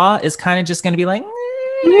Sebastian Shaw, is kind of just going to be like,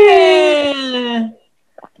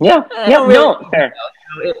 fair.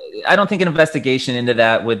 I don't think an investigation into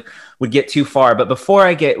that would get too far. But before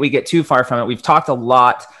we get too far from it, we've talked a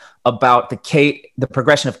lot about the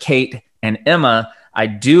progression of Kate and Emma. I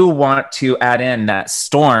do want to add in that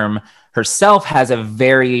Storm herself has a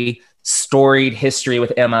very storied history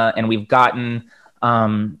with Emma, and we've gotten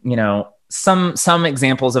some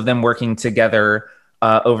examples of them working together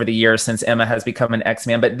over the years since Emma has become an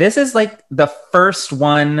X-Man. But this is like the first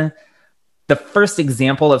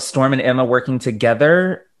example of Storm and Emma working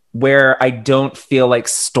together where I don't feel like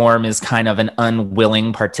Storm is kind of an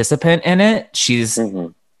unwilling participant in it. She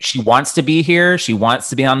wants to be here. She wants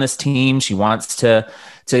to be on this team. She wants to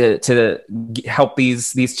help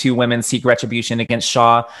these two women seek retribution against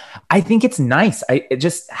Shaw. I think it's nice.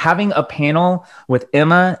 Just having a panel with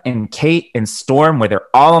Emma and Kate and Storm where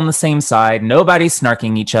they're all on the same side. Nobody's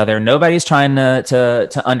snarking each other. Nobody's trying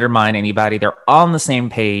to undermine anybody. They're all on the same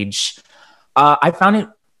page. I found it,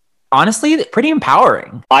 honestly, pretty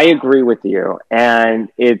empowering. I agree with you. And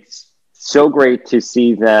it's so great to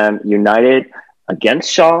see them united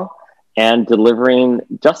against Shaw and delivering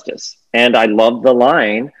justice. And I love the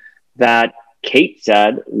line that Kate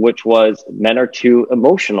said, which was, men are too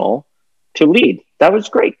emotional to lead. That was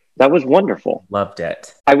great. That was wonderful. Loved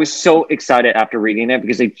it. I was so excited after reading it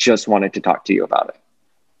because I just wanted to talk to you about it.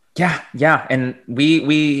 Yeah. And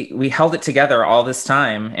we held it together all this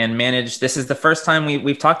time and managed. This is the first time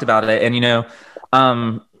we've talked about it. And,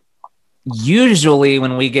 usually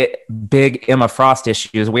when we get big Emma Frost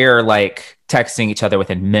issues, we're like texting each other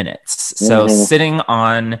within minutes. So sitting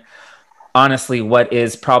on, honestly, what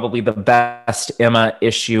is probably the best Emma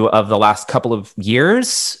issue of the last couple of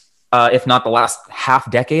years, if not the last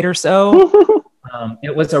half decade or so,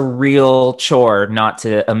 it was a real chore not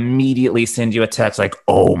to immediately send you a text like,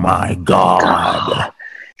 oh my God.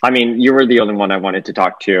 I mean, you were the only one I wanted to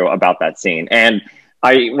talk to about that scene. And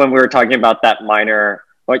when we were talking about that minor,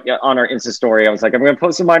 like on our Insta story, I was like, I'm going to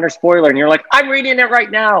post a minor spoiler. And you're like, I'm reading it right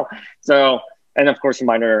now. So, and of course, the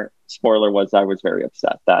minor spoiler was I was very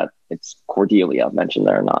upset that it's Cordelia mentioned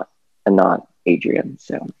there and not Adrian.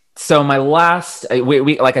 So So my last,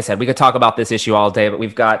 we like I said, we could talk about this issue all day, but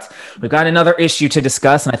we've got another issue to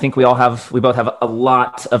discuss, and I think we both have a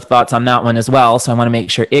lot of thoughts on that one as well. So I want to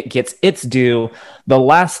make sure it gets its due. The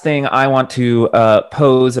last thing I want to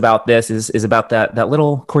pose about this is about that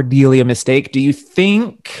little Cordelia mistake. Do you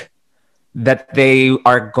think that they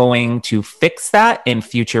are going to fix that in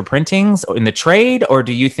future printings or in the trade, or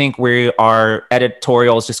do you think our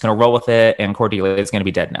editorial is just going to roll with it and Cordelia is going to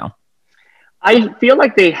be dead now? I feel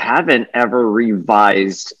like they haven't ever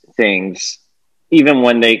revised things, even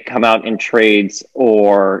when they come out in trades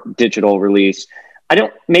or digital release.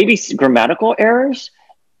 Maybe grammatical errors.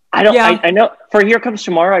 I know for Here Comes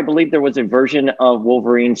Tomorrow, I believe there was a version of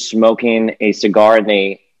Wolverine smoking a cigar and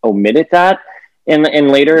they omitted that in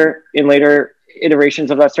later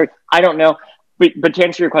iterations of that story. I don't know. But to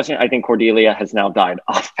answer your question, I think Cordelia has now died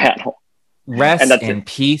off panel. Rest in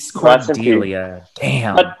peace, Cordelia.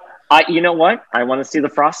 Damn. But you know what? I want to see the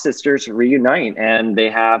Frost sisters reunite, and they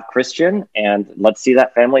have Christian, and let's see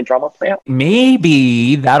that family drama play out.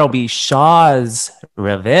 Maybe that'll be Shaw's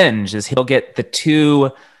revenge, as he'll get the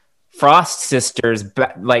two Frost sisters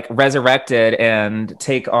like resurrected and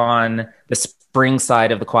take on the spring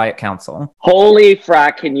side of the Quiet Council. Holy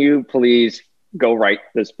frack! Can you please go write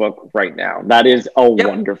this book right now? That is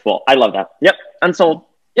wonderful. I love that. Yep, unsold.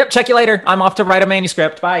 Yep, check you later. I'm off to write a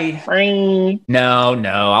manuscript. Bye. Bye. No,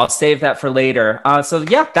 I'll save that for later. So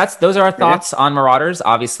yeah, those are our thoughts on Marauders.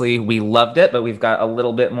 Obviously, we loved it, but we've got a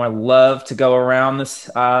little bit more love to go around this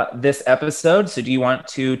episode. So do you want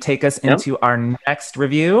to take us into our next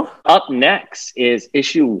review? Up next is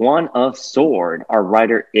issue 1 of Sword. Our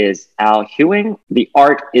writer is Al Ewing. The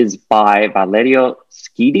art is by Valerio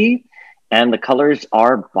Schiti, and the colors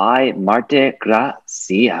are by Marte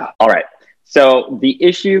Gracia. All right. So the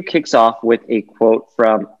issue kicks off with a quote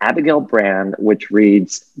from Abigail Brand, which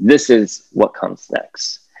reads, "This is what comes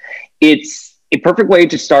next." It's a perfect way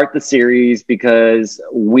to start the series because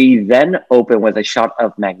we then open with a shot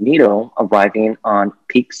of Magneto arriving on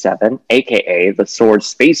Peak 7, aka the Sword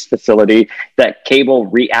space facility that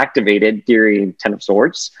Cable reactivated during Ten of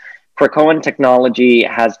Swords. Krakoan technology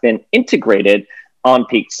has been integrated on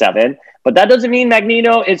Peak 7, but that doesn't mean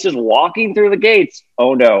Magneto is just walking through the gates.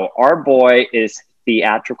 Oh no, our boy is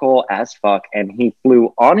theatrical as fuck, and he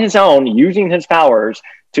flew on his own using his powers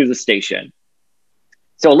to the station.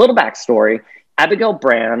 So a little backstory. Abigail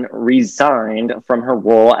Brand resigned from her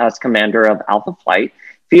role as commander of Alpha Flight,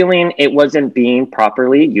 feeling it wasn't being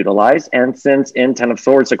properly utilized. And since in Ten of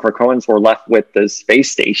Swords, the Krakoans were left with the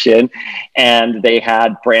space station and they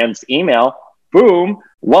had Brand's email, boom,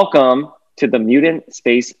 welcome to the Mutant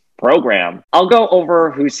Space Program. I'll go over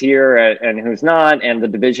who's here and who's not and the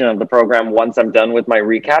division of the program once I'm done with my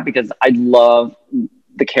recap, because I love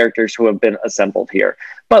the characters who have been assembled here.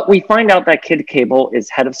 But we find out that Kid Cable is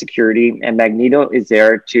head of security and Magneto is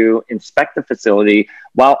there to inspect the facility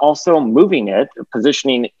while also moving it,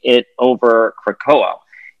 positioning it over Krakoa.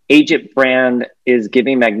 Agent Brand is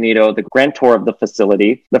giving Magneto the grand tour of the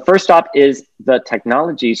facility. The first stop is the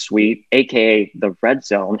technology suite, aka the Red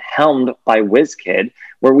Zone, helmed by WizKid,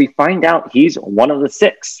 where we find out he's one of the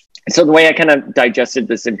 6. So the way I kind of digested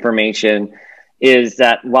this information is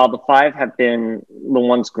that while the 5 have been the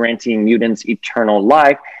ones granting mutants eternal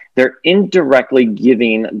life, they're indirectly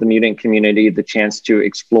giving the mutant community the chance to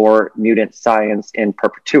explore mutant science in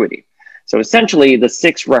perpetuity. So essentially, the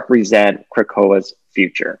 6 represent Krakoa's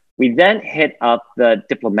future. We then hit up the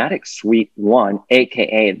Diplomatic Suite 1,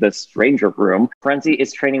 aka the Stranger Room. Frenzy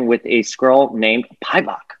is training with a Skrull named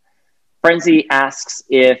Pybok. Frenzy asks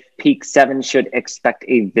if Peak 7 should expect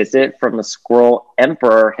a visit from the Skrull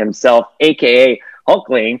Emperor himself, aka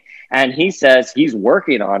Hulkling, and he says he's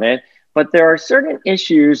working on it, but there are certain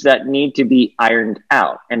issues that need to be ironed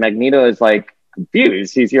out. And Magneto is like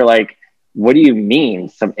confused. He's here like, what do you mean,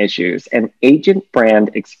 some issues? And Agent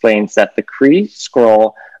Brand explains that the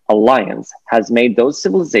Kree-Skrull alliance has made those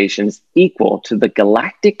civilizations equal to the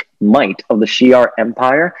galactic might of the Shi'ar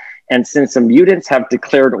Empire. And since the mutants have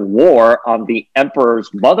declared war on the Emperor's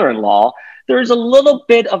mother-in-law, there's a little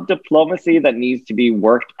bit of diplomacy that needs to be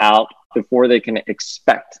worked out before they can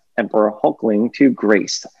expect Emperor Hulkling to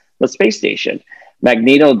grace the space station.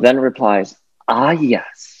 Magneto then replies, "Ah,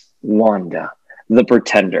 yes, Wanda, the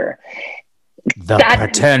Pretender." The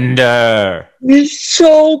Pretender is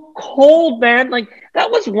so cold, man. Like,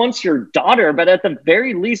 that was once your daughter, but at the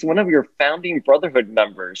very least, one of your founding Brotherhood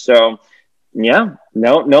members. So, yeah,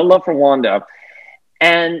 no love for Wanda.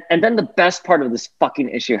 And then the best part of this fucking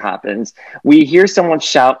issue happens. We hear someone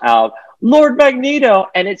shout out, "Lord Magneto,"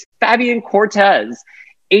 and it's Fabian Cortez.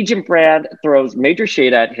 Agent Brand throws major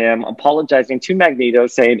shade at him, apologizing to Magneto,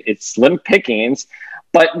 saying it's slim pickings.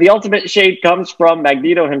 But the ultimate shade comes from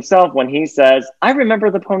Magneto himself when he says, I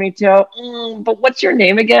remember the ponytail, but what's your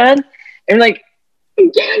name again? And like,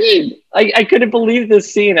 Danny, I couldn't believe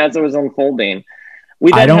this scene as it was unfolding.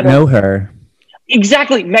 I don't know her.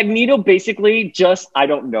 Exactly. Magneto basically just, I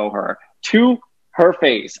don't know her, to her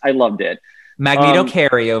face. I loved it. Magneto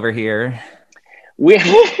Carey over here. We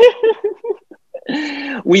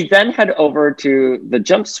we then head over to the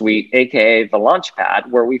jump suite, aka the launch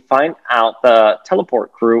pad, where we find out the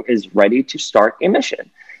teleport crew is ready to start a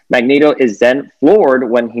mission. Magneto is then floored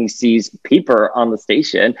when he sees Peeper on the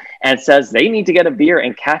station and says they need to get a beer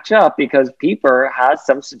and catch up because Peeper has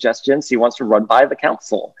some suggestions he wants to run by the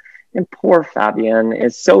council. And poor Fabian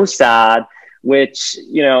is so sad, which,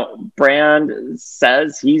 you know, Brand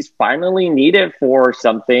says he's finally needed for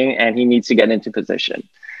something and he needs to get into position.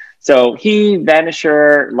 So he,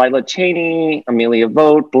 Vanisher, Lila Cheney, Amelia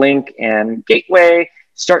Vogt, Blink, and Gateway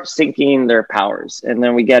start syncing their powers. And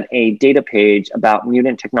then we get a data page about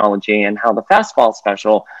mutant technology and how the Fastball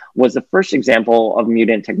special was the first example of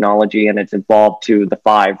mutant technology, and it's evolved to the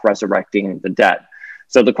Five resurrecting the dead.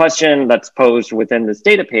 So the question that's posed within this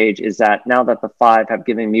data page is that now that the Five have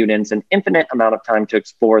given mutants an infinite amount of time to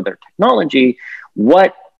explore their technology,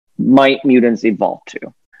 what might mutants evolve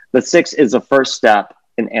to? The Six is the first step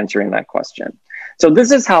in answering that question. So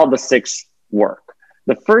this is how the Six work.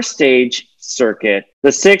 The first stage circuit,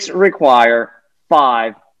 the Six require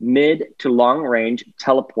 5 mid to long range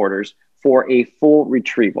teleporters for a full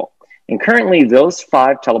retrieval. And currently those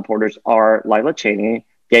 5 teleporters are Lila Cheney,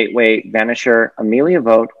 Gateway, Vanisher, Amelia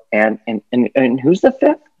Vogt, and who's the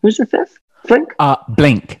fifth? Who's the fifth? Blink?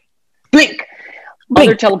 Blink. Blink.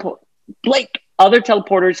 Other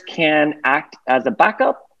teleporters can act as a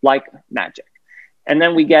backup like magic. And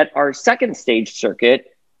then we get our second stage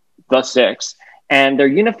circuit, the Six, and they're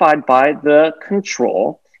unified by the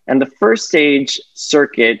control. And the first stage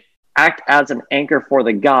circuit act as an anchor for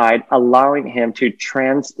the guide, allowing him to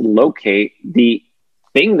translocate the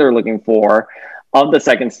thing they're looking for of the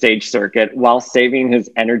second stage circuit while saving his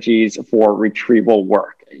energies for retrieval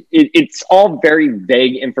work. It's all very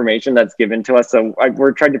vague information that's given to us, so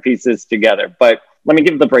we're trying to piece this together. But let me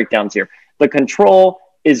give the breakdowns here. The control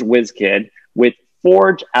is WizKid with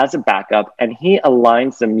Forge as a backup, and he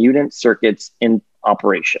aligns the mutant circuits in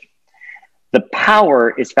operation. The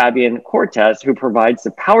power is Fabian Cortez, who provides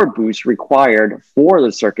the power boost required for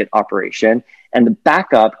the circuit operation, and the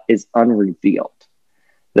backup is unrevealed.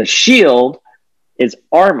 The shield is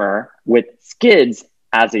Armor with Skids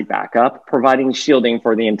as a backup, providing shielding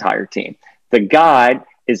for the entire team. The guide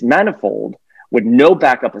is Manifold with no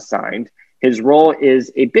backup assigned. His role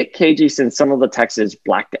is a bit cagey since some of the text is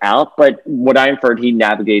blacked out, but what I inferred, he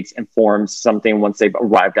navigates and forms something once they've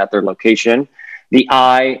arrived at their location. The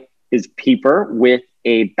Eye is Peeper with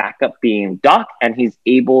a backup being Doc, and he's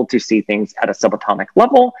able to see things at a subatomic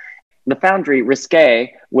level. The Foundry,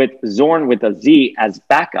 Risque, with Zorn with a Z as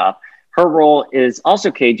backup. Her role is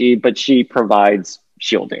also cagey, but she provides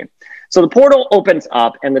shielding. So the portal opens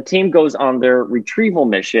up and the team goes on their retrieval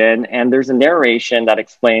mission, and there's a narration that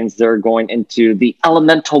explains they're going into the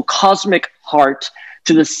elemental cosmic heart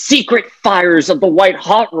to the secret fires of the White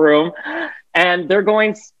Hot Room, and they're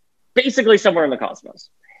going basically somewhere in the cosmos.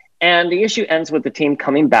 And the issue ends with the team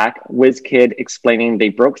coming back, WizKid explaining they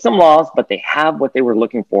broke some laws, but they have what they were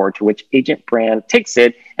looking for, to which Agent Brand takes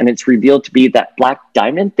it, and it's revealed to be that black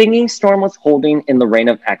diamond thingy Storm was holding in the Reign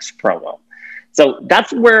of X promo. So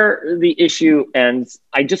that's where the issue ends.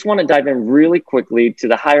 I just want to dive in really quickly to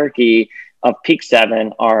the hierarchy of Peak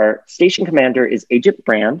 7. Our station commander is Agent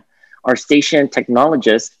Brand. Our station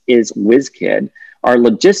technologist is WizKid. Our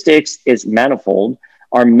logistics is Manifold.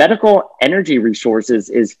 Our medical energy resources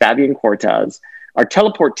is Fabian Cortez. Our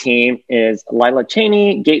teleport team is Lila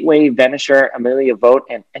Cheney, Gateway, Vanisher, Amelia Vogt,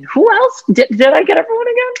 and who else? Did I get everyone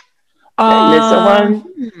again? Did I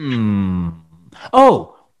miss someone?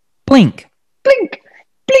 Oh, Blink. Blink,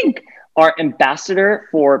 Blink. Our ambassador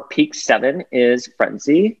for Peak 7 is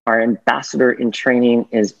Frenzy. Our ambassador in training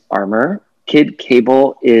is Armor. Kid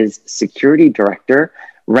Cable is security director.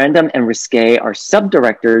 Random and Risque are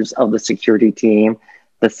sub-directors of the security team.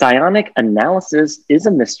 The psionic analysis is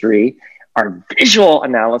a mystery. Our visual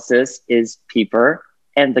analysis is Peeper.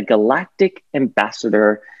 And the galactic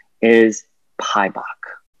ambassador is Pybok.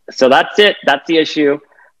 So that's it. That's the issue.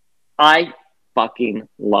 I fucking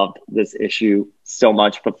loved this issue so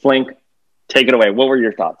much. But Flink, take it away. What were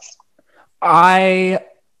your thoughts? I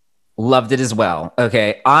loved it as well.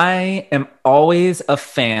 Okay. I am always a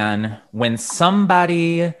fan when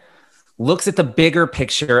somebody looks at the bigger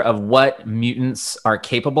picture of what mutants are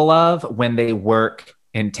capable of when they work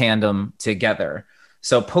in tandem together.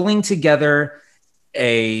 So pulling together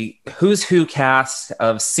a who's who cast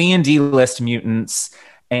of C and D list mutants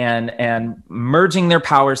and merging their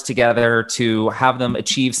powers together to have them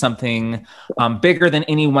achieve something bigger than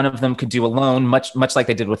any one of them could do alone, much like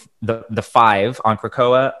they did with the five on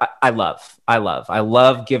Krakoa. I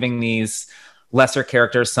love giving these lesser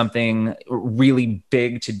characters something really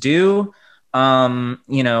big to do.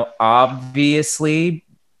 Obviously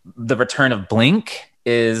the return of Blink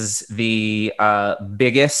is the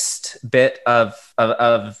biggest bit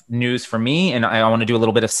of news for me, and I want to do a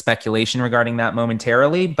little bit of speculation regarding that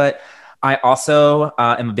momentarily. But I also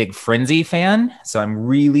am a big Frenzy fan, so I'm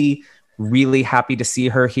really, really happy to see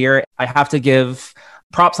her here. I have to give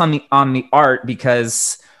props on the art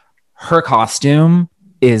because her costume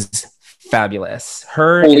is fabulous.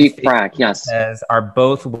 Her Holy frack, yes, are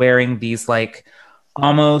both wearing these like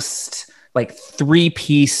almost like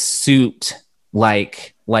 3-piece suit,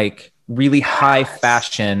 like really high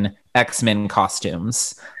fashion X-Men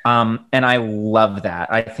costumes. And I love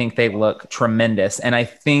that. I think they look tremendous. And I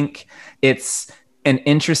think it's an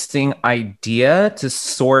interesting idea to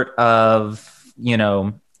sort of,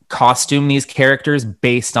 costume these characters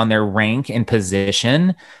based on their rank and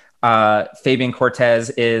position. Fabian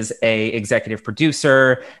Cortez is a executive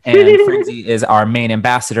producer and Frenzy is our main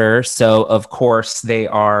ambassador. So of course they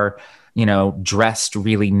are, dressed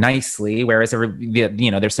really nicely, whereas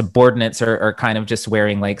their subordinates are kind of just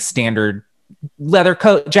wearing like standard leather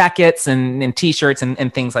coat jackets and t-shirts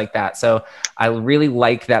and things like that. So I really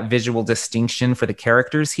like that visual distinction for the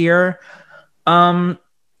characters here. I'm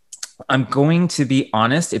going to be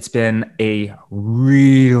honest, it's been a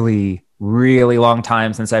really, really long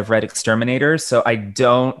time since I've read Exterminators, so I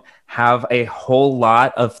don't have a whole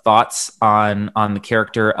lot of thoughts on the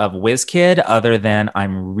character of WizKid, other than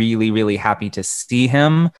I'm really, really happy to see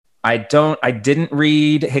him. I didn't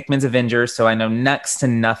read Hickman's Avengers, so I know next to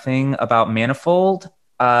nothing about Manifold,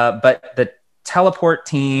 but the teleport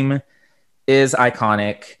team is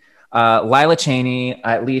iconic. Lila Cheney,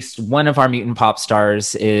 at least one of our mutant pop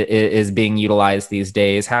stars, is being utilized these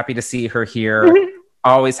days. Happy to see her here.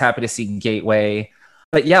 Always happy to see Gateway.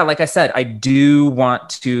 But yeah, like I said, I do want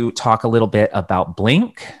to talk a little bit about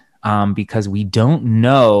Blink because we don't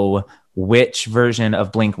know which version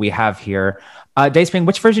of Blink we have here. Dayspring,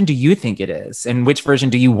 which version do you think it is? And which version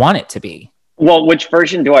do you want it to be? Well, which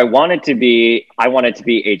version do I want it to be? I want it to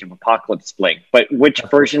be Age of Apocalypse Blink. But which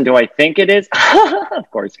version do I think it is?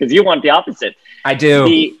 Of course, because you want the opposite. I do.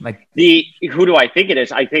 Who do I think it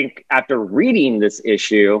is? I think after reading this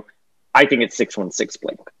issue, I think it's 616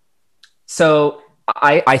 Blink. So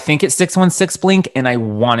I think it's 616 Blink, and I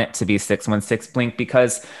want it to be 616 Blink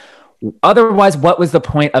because otherwise, what was the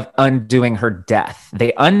point of undoing her death?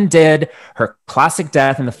 They undid her classic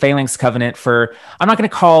death in the Phalanx Covenant for, I'm not going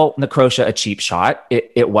to call Necrosha a cheap shot.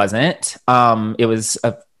 It wasn't. It was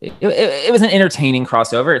an entertaining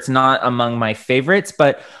crossover. It's not among my favorites,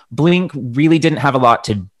 but Blink really didn't have a lot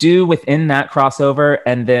to do within that crossover.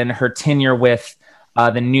 And then her tenure with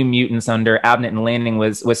the New Mutants under Abnett and Lanning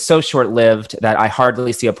was so short-lived that I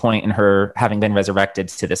hardly see a point in her having been resurrected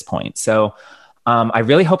to this point. So I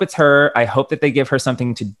really hope it's her. I hope that they give her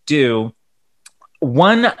something to do.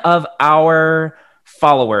 One of our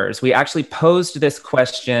followers, we actually posed this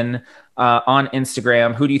question on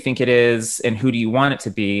Instagram, who do you think it is and who do you want it to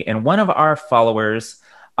be? And one of our followers,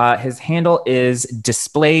 his handle is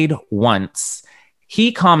Displayed Once.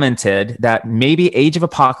 He commented that maybe Age of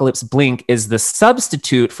Apocalypse Blink is the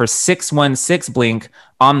substitute for 616 Blink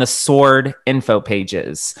on the Sword info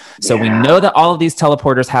pages. So we know that all of these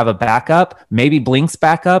teleporters have a backup. Maybe Blink's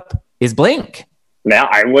backup is Blink. Yeah,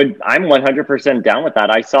 I'm 100% down with that.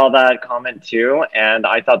 I saw that comment too, and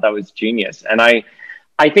I thought that was genius. And I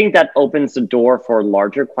think that opens the door for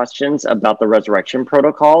larger questions about the resurrection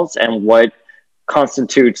protocols and what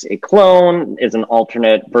constitutes a clone, is an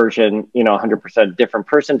alternate version, 100% different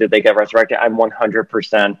person. Did they get resurrected? I'm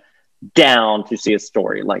 100% down to see a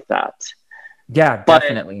story like that. Yeah,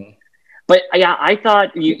 definitely. But yeah, I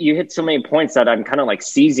thought you hit so many points that I'm kind of like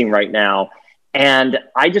seizing right now. And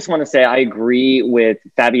I just want to say I agree with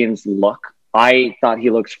Fabian's look. I thought he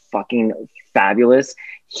looks fucking fabulous.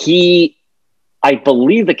 I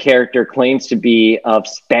believe the character claims to be of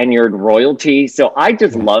Spaniard royalty. So I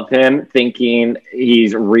just love him, thinking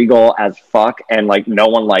he's regal as fuck and like no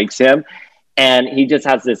one likes him. And he just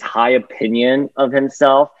has this high opinion of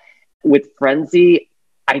himself. With Frenzy,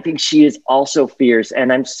 I think she is also fierce.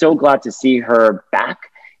 And I'm so glad to see her back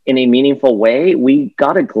in a meaningful way. We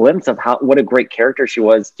got a glimpse of what a great character she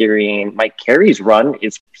was during Mike Carey's run,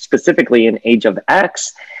 is specifically in Age of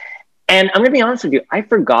X. And I'm gonna be honest with you, I've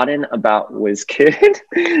forgotten about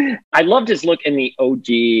WizKid. I loved his look in the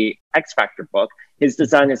OG X Factor book. His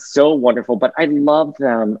design is so wonderful, but I love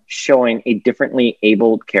them showing a differently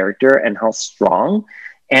abled character and how strong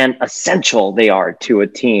and essential they are to a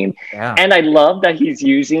team. Yeah. And I love that he's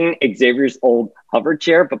using Xavier's old hover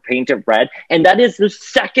chair, but painted red. And that is the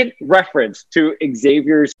second reference to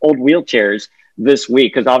Xavier's old wheelchairs this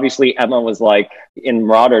week, because obviously Emma was like, in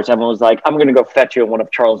Marauders, Emma was like, I'm going to go fetch you in one of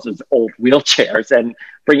Charles's old wheelchairs and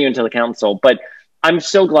bring you into the council. But I'm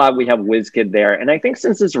so glad we have WizKid there. And I think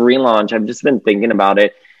since this relaunch, I've just been thinking about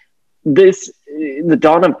it. The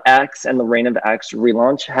Dawn of X and the Reign of X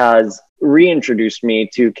relaunch has reintroduced me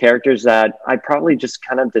to characters that I probably just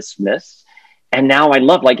kind of dismissed. And now I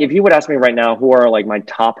love, like, if you would ask me right now, who are like my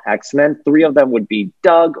top X-Men, 3 of them would be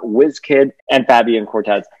Doug, WizKid, and Fabian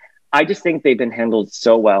Cortez. I just think they've been handled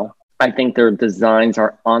so well. I think their designs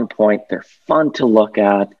are on point. They're fun to look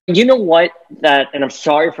at. You know what, and I'm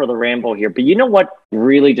sorry for the ramble here, but you know what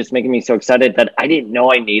really just making me so excited that I didn't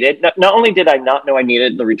know I needed? Not only did I not know I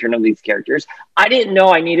needed the return of these characters, I didn't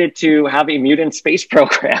know I needed to have a mutant space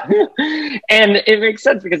program. And it makes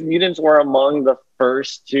sense because mutants were among the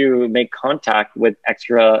first to make contact with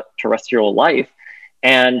extraterrestrial life.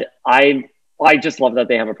 And I just love that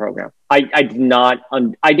they have a program. I did not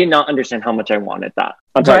understand how much I wanted that.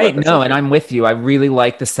 Right. No, and I'm with you. I really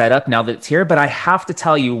like the setup now that it's here, but I have to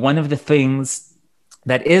tell you, one of the things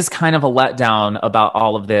that is kind of a letdown about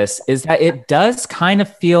all of this is that it does kind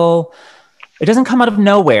of feel, it doesn't come out of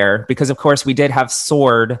nowhere, because of course we did have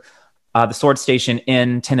the Sword Station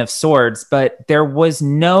in Ten of Swords, but there was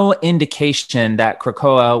no indication that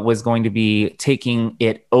Krakoa was going to be taking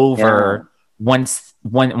it over once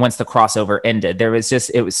the crossover ended. There was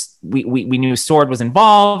just, we knew Sword was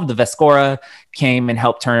involved. The Veskora came and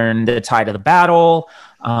helped turn the tide of the battle.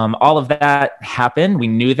 All of that happened. We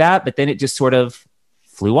knew that, but then it just sort of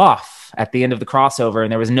flew off at the end of the crossover,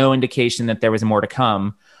 and there was no indication that there was more to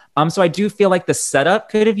come. So I do feel like the setup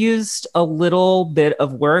could have used a little bit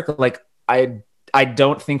of work. Like, I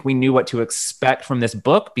don't think we knew what to expect from this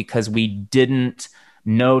book, because we didn't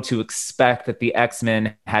know to expect that the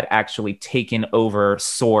X-Men had actually taken over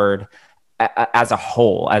Sword as a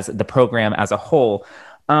whole, as the program as a whole.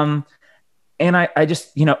 And I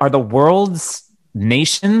just, are the world's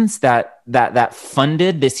nations that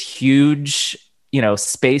funded this huge,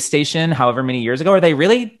 space station however many years ago, are they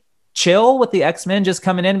really chill with the X-Men just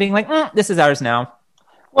coming in and being like, this is ours now?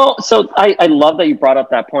 Well, so I love that you brought up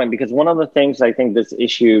that point, because one of the things I think this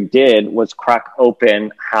issue did was crack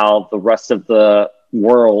open how the rest of the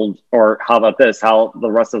world, or how the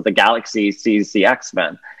rest of the galaxy sees the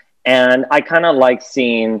X-Men. And I kind of like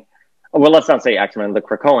seeing, well, let's not say X-Men, the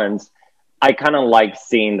Krakoans. I kind of like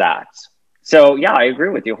seeing that. So yeah, I agree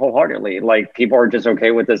with you wholeheartedly. Like, people are just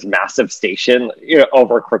okay with this massive station,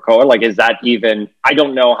 over Krakoa. Like, is that even, I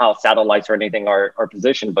don't know how satellites or anything are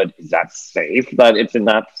positioned, but is that safe that it's in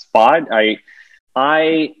that spot? I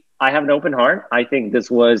have an open heart. I think this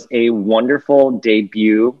was a wonderful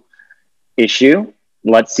debut issue.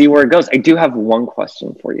 Let's see where it goes. I do have one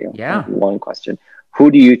question for you. Yeah. One question. Who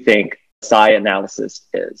do you think Psi-Analysis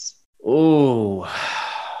is? Ooh.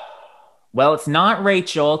 Well, it's not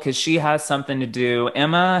Rachel, because she has something to do.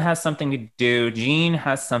 Emma has something to do. Jean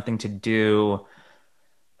has something to do.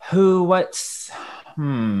 What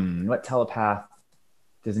telepath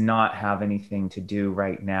does not have anything to do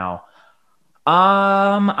right now?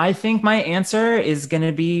 I think my answer is going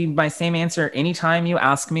to be my same answer anytime you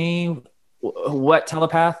ask me what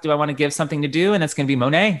telepath do I want to give something to do, and it's going to be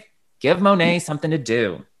Monet. Give Monet something to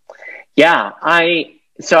do. Yeah,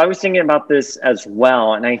 So I was thinking about this as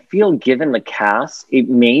well, and I feel, given the cast, it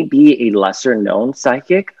may be a lesser known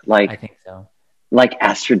psychic. I think so. Like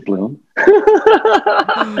Astrid Bloom.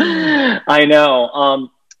 I know.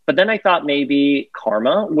 But then I thought maybe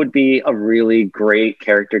Karma would be a really great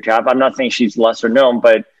character to have. I'm not saying she's lesser known,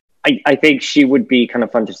 but I think she would be kind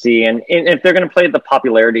of fun to see. And if they're going to play the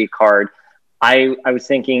popularity card, I was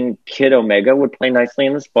thinking Kid Omega would play nicely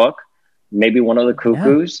in this book. Maybe one of the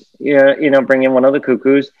Cuckoos, bring in one of the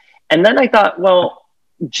Cuckoos. And then I thought, well,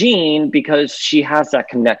 Jean, because she has that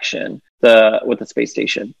connection with the space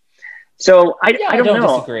station. So I don't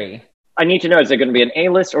know. Disagree. I need to know, is it going to be an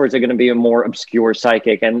A-list, or is it going to be a more obscure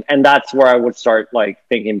psychic? And that's where I would start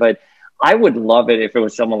thinking. But I would love it if it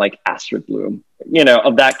was someone like Astrid Bloom,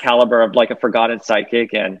 of that caliber, of a forgotten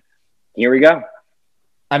psychic. And here we go.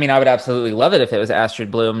 I mean, I would absolutely love it if it was Astrid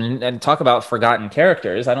Bloom. And talk about forgotten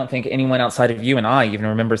characters. I don't think anyone outside of you and I even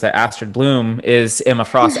remembers that Astrid Bloom is Emma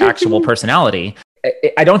Frost's actual personality.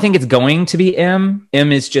 I don't think it's going to be M.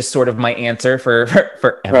 M is just sort of my answer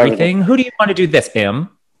for everything. Who do you want to do this, M?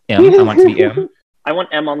 M. I want to be M. I want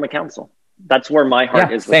M on the council. That's where my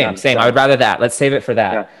heart is. Same. So. I would rather that. Let's save it for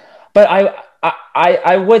that. Yeah. But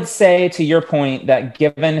I would say, to your point, that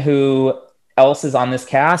given who else is on this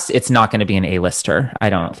cast, it's not going to be an A-lister. I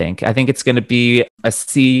don't think. I think it's going to be a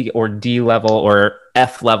C or D level or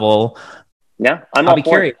F level. Yeah, I'll be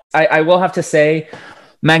curious. I will have to say,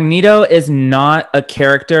 Magneto is not a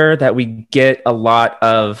character that we get a lot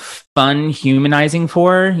of fun humanizing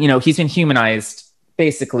for. You know, he's been humanized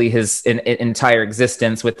basically his entire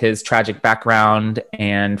existence with his tragic background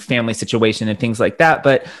and family situation and things like that.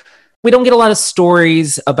 But we don't get a lot of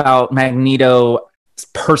stories about Magneto's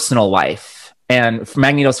personal life and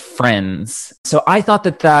Magneto's friends. So I thought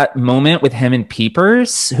that moment with him and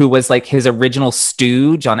Peepers, who was like his original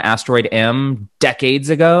stooge on Asteroid M decades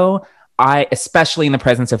ago, especially in the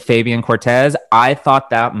presence of Fabian Cortez, I thought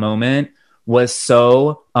that moment was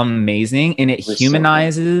so amazing, and it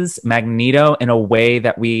humanizes Magneto in a way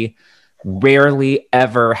that we rarely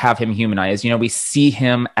ever have him humanized. You know, we see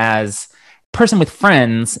him as a person with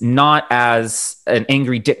friends, not as an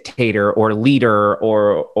angry dictator or leader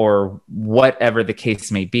or whatever the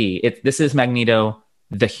case may be. This is Magneto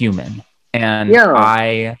the human, and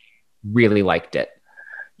I really liked it.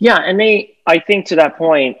 Yeah, and I think to that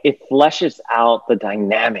point, it fleshes out the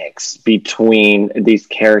dynamics between these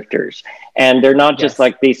characters. And they're not just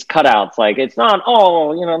like these cutouts. Like, it's not,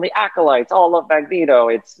 the acolytes all love Magneto.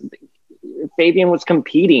 It's Fabian was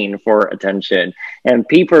competing for attention. And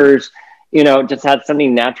Peepers, just had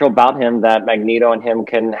something natural about him that Magneto and him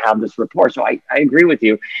can have this rapport. So I agree with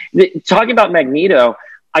you. Talking about Magneto,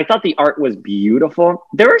 I thought the art was beautiful.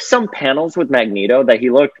 There were some panels with Magneto that he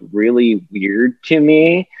looked really weird to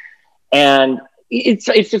me. And it's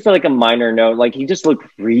just like a minor note. Like, he just looked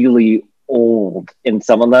really old in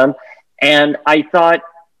some of them. And I thought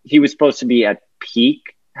he was supposed to be at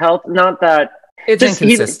peak health. Not that it's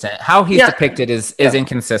inconsistent. How he's depicted is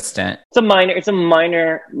inconsistent. It's a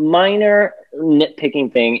minor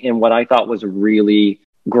nitpicking thing in what I thought was a really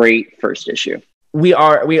great first issue.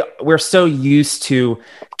 We're so used to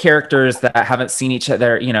characters that haven't seen each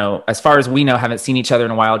other, as far as we know, haven't seen each other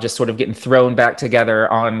in a while, just sort of getting thrown back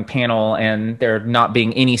together on panel, and there not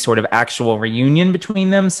being any sort of actual reunion between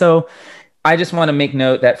them. So I just want to make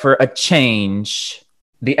note that for a change,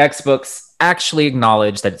 the X-Books actually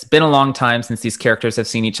acknowledged that it's been a long time since these characters have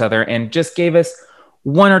seen each other, and just gave us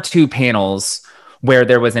 1 or 2 panels where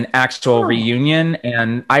there was an actual reunion.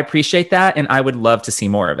 And I appreciate that, and I would love to see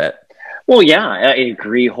more of it. Well, yeah, I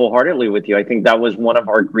agree wholeheartedly with you. I think that was one of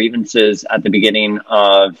our grievances at the beginning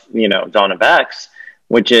of, Dawn of X,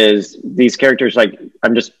 which is these characters, like,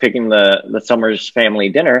 I'm just picking the Summers family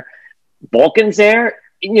dinner. Vulcan's there,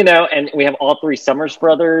 and we have all 3 Summers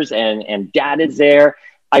brothers, and Dad is there.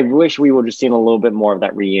 I wish we would have seen a little bit more of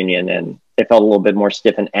that reunion, and it felt a little bit more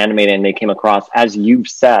stiff and animated, and they came across, as you've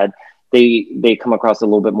said, they come across a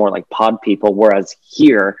little bit more like pod people, whereas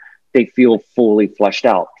here they feel fully fleshed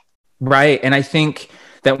out. Right. And I think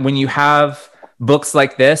that when you have books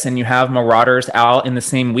like this and you have Marauders out in the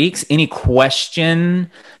same weeks, any question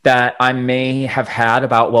that I may have had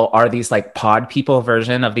about, well, are these like pod people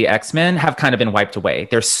version of the X-Men, have kind of been wiped away.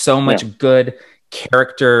 There's so much good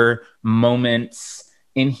character moments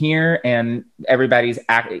in here, and everybody's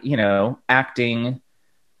acting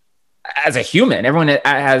as a human. Everyone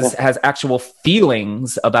has actual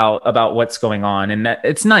feelings about what's going on, and that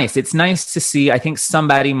it's nice to see. I think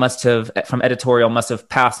somebody from editorial must have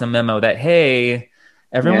passed a memo that, hey,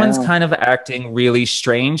 everyone's kind of acting really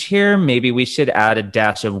strange here. Maybe we should add a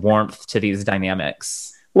dash of warmth to these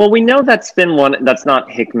dynamics. Well, we know that's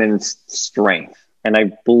not Hickman's strength, and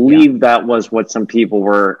I believe that was what some people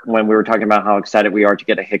were when we were talking about how excited we are to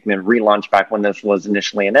get a Hickman relaunch back when this was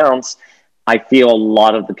initially announced. I feel a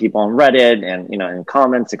lot of the people on Reddit and, in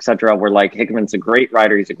comments, etc., were like, Hickman's a great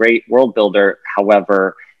writer. He's a great world builder.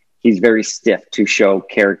 However, he's very stiff to show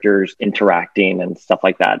characters interacting and stuff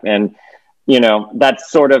like that. And,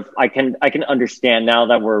 that's sort of, I can understand now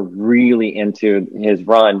that we're really into his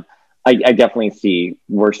run. I definitely see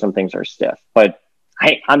where some things are stiff, but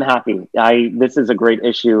I'm happy. This is a great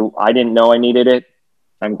issue. I didn't know I needed it.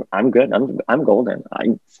 I'm good. I'm golden.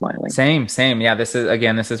 I'm smiling. Same. Yeah, this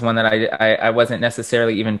is one that I wasn't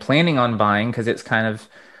necessarily even planning on buying, because it's kind of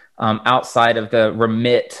outside of the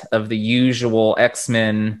remit of the usual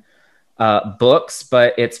X-Men books,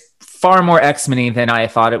 but it's far more X-Men-y than I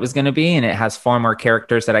thought it was going to be, and it has far more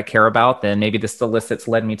characters that I care about than maybe the solicits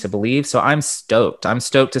led me to believe. So I'm stoked. I'm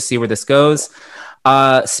stoked to see where this goes.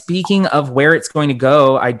 Speaking of where it's going to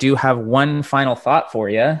go, I do have one final thought for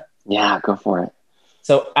you. Yeah, go for it.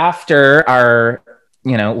 So after our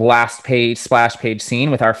last page, splash page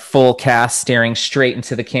scene with our full cast staring straight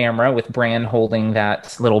into the camera with Bran holding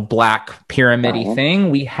that little black pyramid-y thing.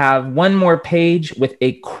 We have one more page with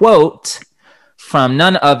a quote from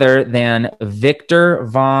none other than Victor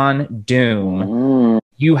Von Doom.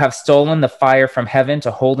 You have stolen the fire from heaven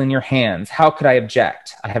to hold in your hands. How could I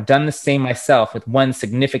object? I have done the same myself with one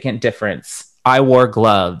significant difference. I wore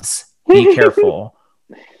gloves. Be careful.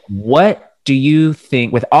 What do you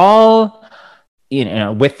think with all,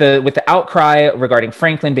 with the outcry regarding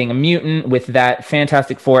Franklin being a mutant, with that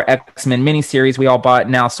Fantastic Four X-Men miniseries we all bought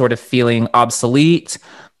now sort of feeling obsolete,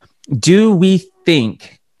 do we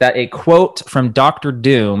think that a quote from Dr.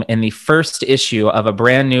 Doom in the first issue of a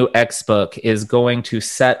brand new X book is going to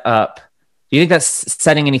set up? Do you think that's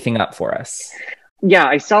setting anything up for us? Yeah,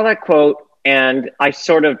 I saw that quote and I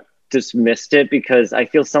sort of dismissed it because I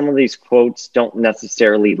feel some of these quotes don't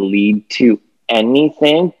necessarily lead to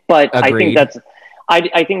anything. But Agreed.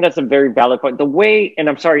 I think that's a very valid point. The way, and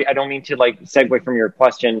I'm sorry, I don't mean to segue from your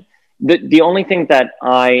question. The only thing that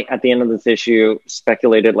I, at the end of this issue,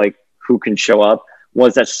 speculated who can show up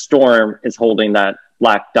was that Storm is holding that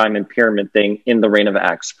Black Diamond Pyramid thing in the Reign of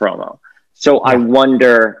X promo. So I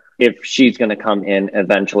wonder if she's going to come in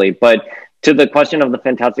eventually. But to the question of the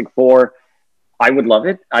Fantastic Four, I would love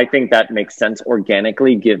it. I think that makes sense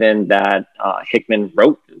organically, given that Hickman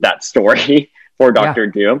wrote that story for Dr.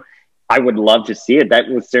 Doom. I would love to see it. That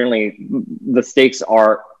was certainly, the stakes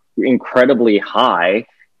are incredibly high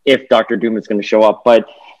if Dr. Doom is going to show up. But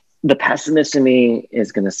the pessimist in me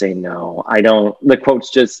is going to say no. I don't. The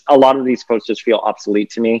quotes a lot of these quotes just feel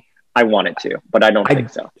obsolete to me. I want it to, but I don't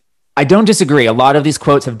think so. I don't disagree. A lot of these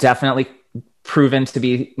quotes have definitely proven to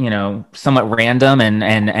be, somewhat random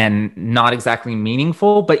and not exactly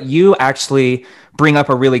meaningful. But you actually bring up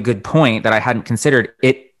a really good point that I hadn't considered.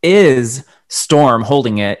 It is Storm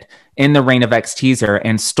holding it in the Reign of X teaser,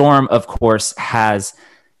 and Storm, of course, has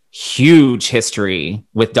huge history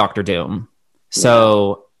with Dr. Doom.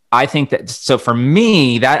 So I think for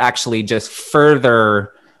me, that actually just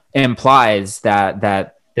further implies that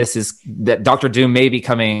Dr. Doom may be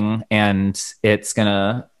coming and it's going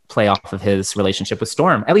to play off of his relationship with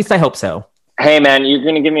Storm. At least I hope so. Hey man, you're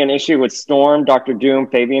going to give me an issue with Storm, Dr. Doom,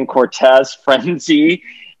 Fabian Cortez, Frenzy.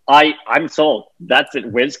 I'm sold. That's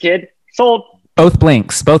it. WizKid, sold. Both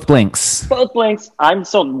blinks. I'm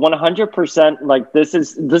sold 100%.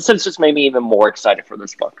 This has just made me even more excited for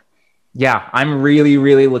this book. Yeah, I'm really,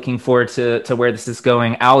 really looking forward to where this is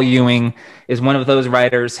going. Al Ewing is one of those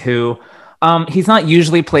writers who he's not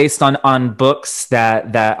usually placed on books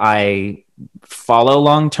that I follow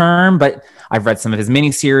long term, but I've read some of his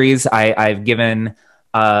miniseries. I've given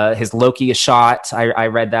his Loki a shot. I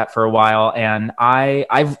read that for a while, and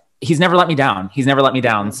he's never let me down.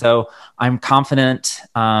 So I'm confident.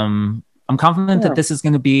 That this is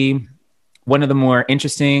going to be one of the more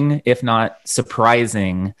interesting, if not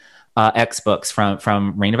surprising, X books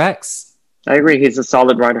from Reign of X. I agree. He's a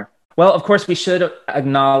solid writer. Well, of course, we should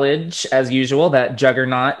acknowledge, as usual, that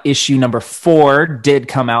Juggernaut issue number 4 did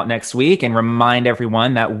come out next week, and remind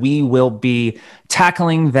everyone that we will be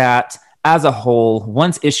tackling that as a whole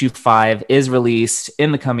once issue 5 is released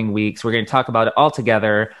in the coming weeks. We're going to talk about it all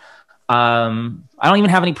together. I don't even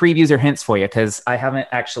have any previews or hints for you because I haven't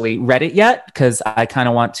actually read it yet, because I kind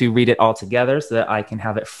of want to read it all together so that I can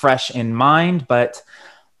have it fresh in mind. But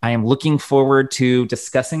I am looking forward to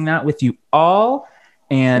discussing that with you all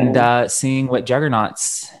and seeing what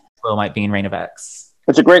Juggernaut's role might be in Reign of X.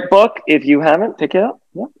 It's a great book. If you haven't, pick it up.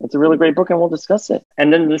 Yeah, it's a really great book, and we'll discuss it.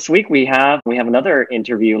 And then this week we have another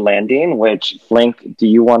interview landing, which, Flink, do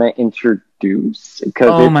you want to introduce?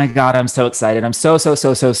 My God, I'm so excited. I'm so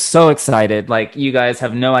excited. Like, you guys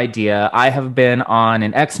have no idea. I have been on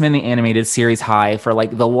an X-Men the Animated Series high for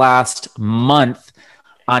the last month.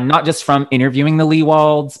 Not just from interviewing the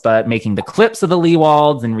Leewalds, but making the clips of the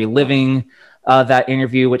Leewalds and reliving that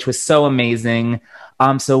interview, which was so amazing.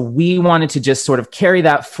 So we wanted to just sort of carry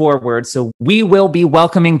that forward. So we will be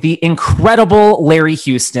welcoming the incredible Larry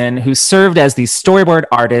Houston, who served as the storyboard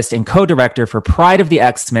artist and co-director for Pride of the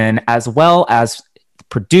X-Men, as well as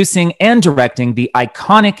producing and directing the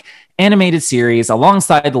iconic animated series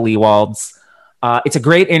alongside the Leewalds. It's a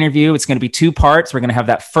great interview. It's going to be 2 parts. We're going to have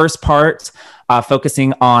that first part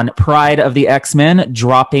focusing on Pride of the X-Men,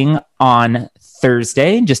 dropping on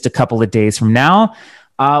Thursday, just a couple of days from now,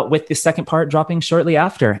 with the second part dropping shortly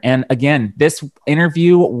after. And again, this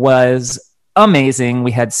interview was amazing.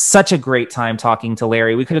 We had such a great time talking to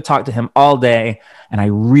Larry. We could have talked to him all day, and I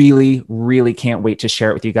really, really can't wait to share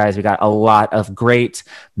it with you guys. We got a lot of great,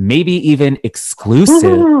 maybe even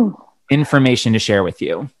exclusive information to share with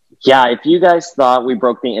you. Yeah, if you guys thought we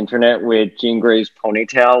broke the internet with Jean Grey's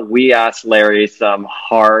ponytail, we asked Larry some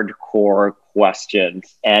hardcore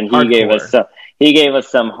questions, and he gave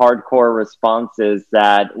us some hardcore responses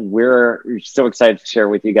that we're so excited to share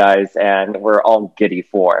with you guys, and we're all giddy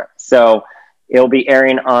for. So it'll be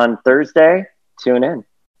airing on Thursday. Tune in.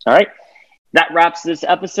 All right. That wraps this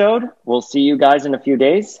episode. We'll see you guys in a few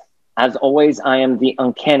days. As always, I am the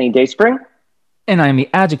Uncanny Dayspring. And I'm the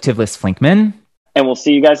adjectiveless Flinkman. And we'll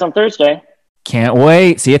see you guys on Thursday. Can't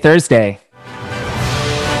wait. See you Thursday.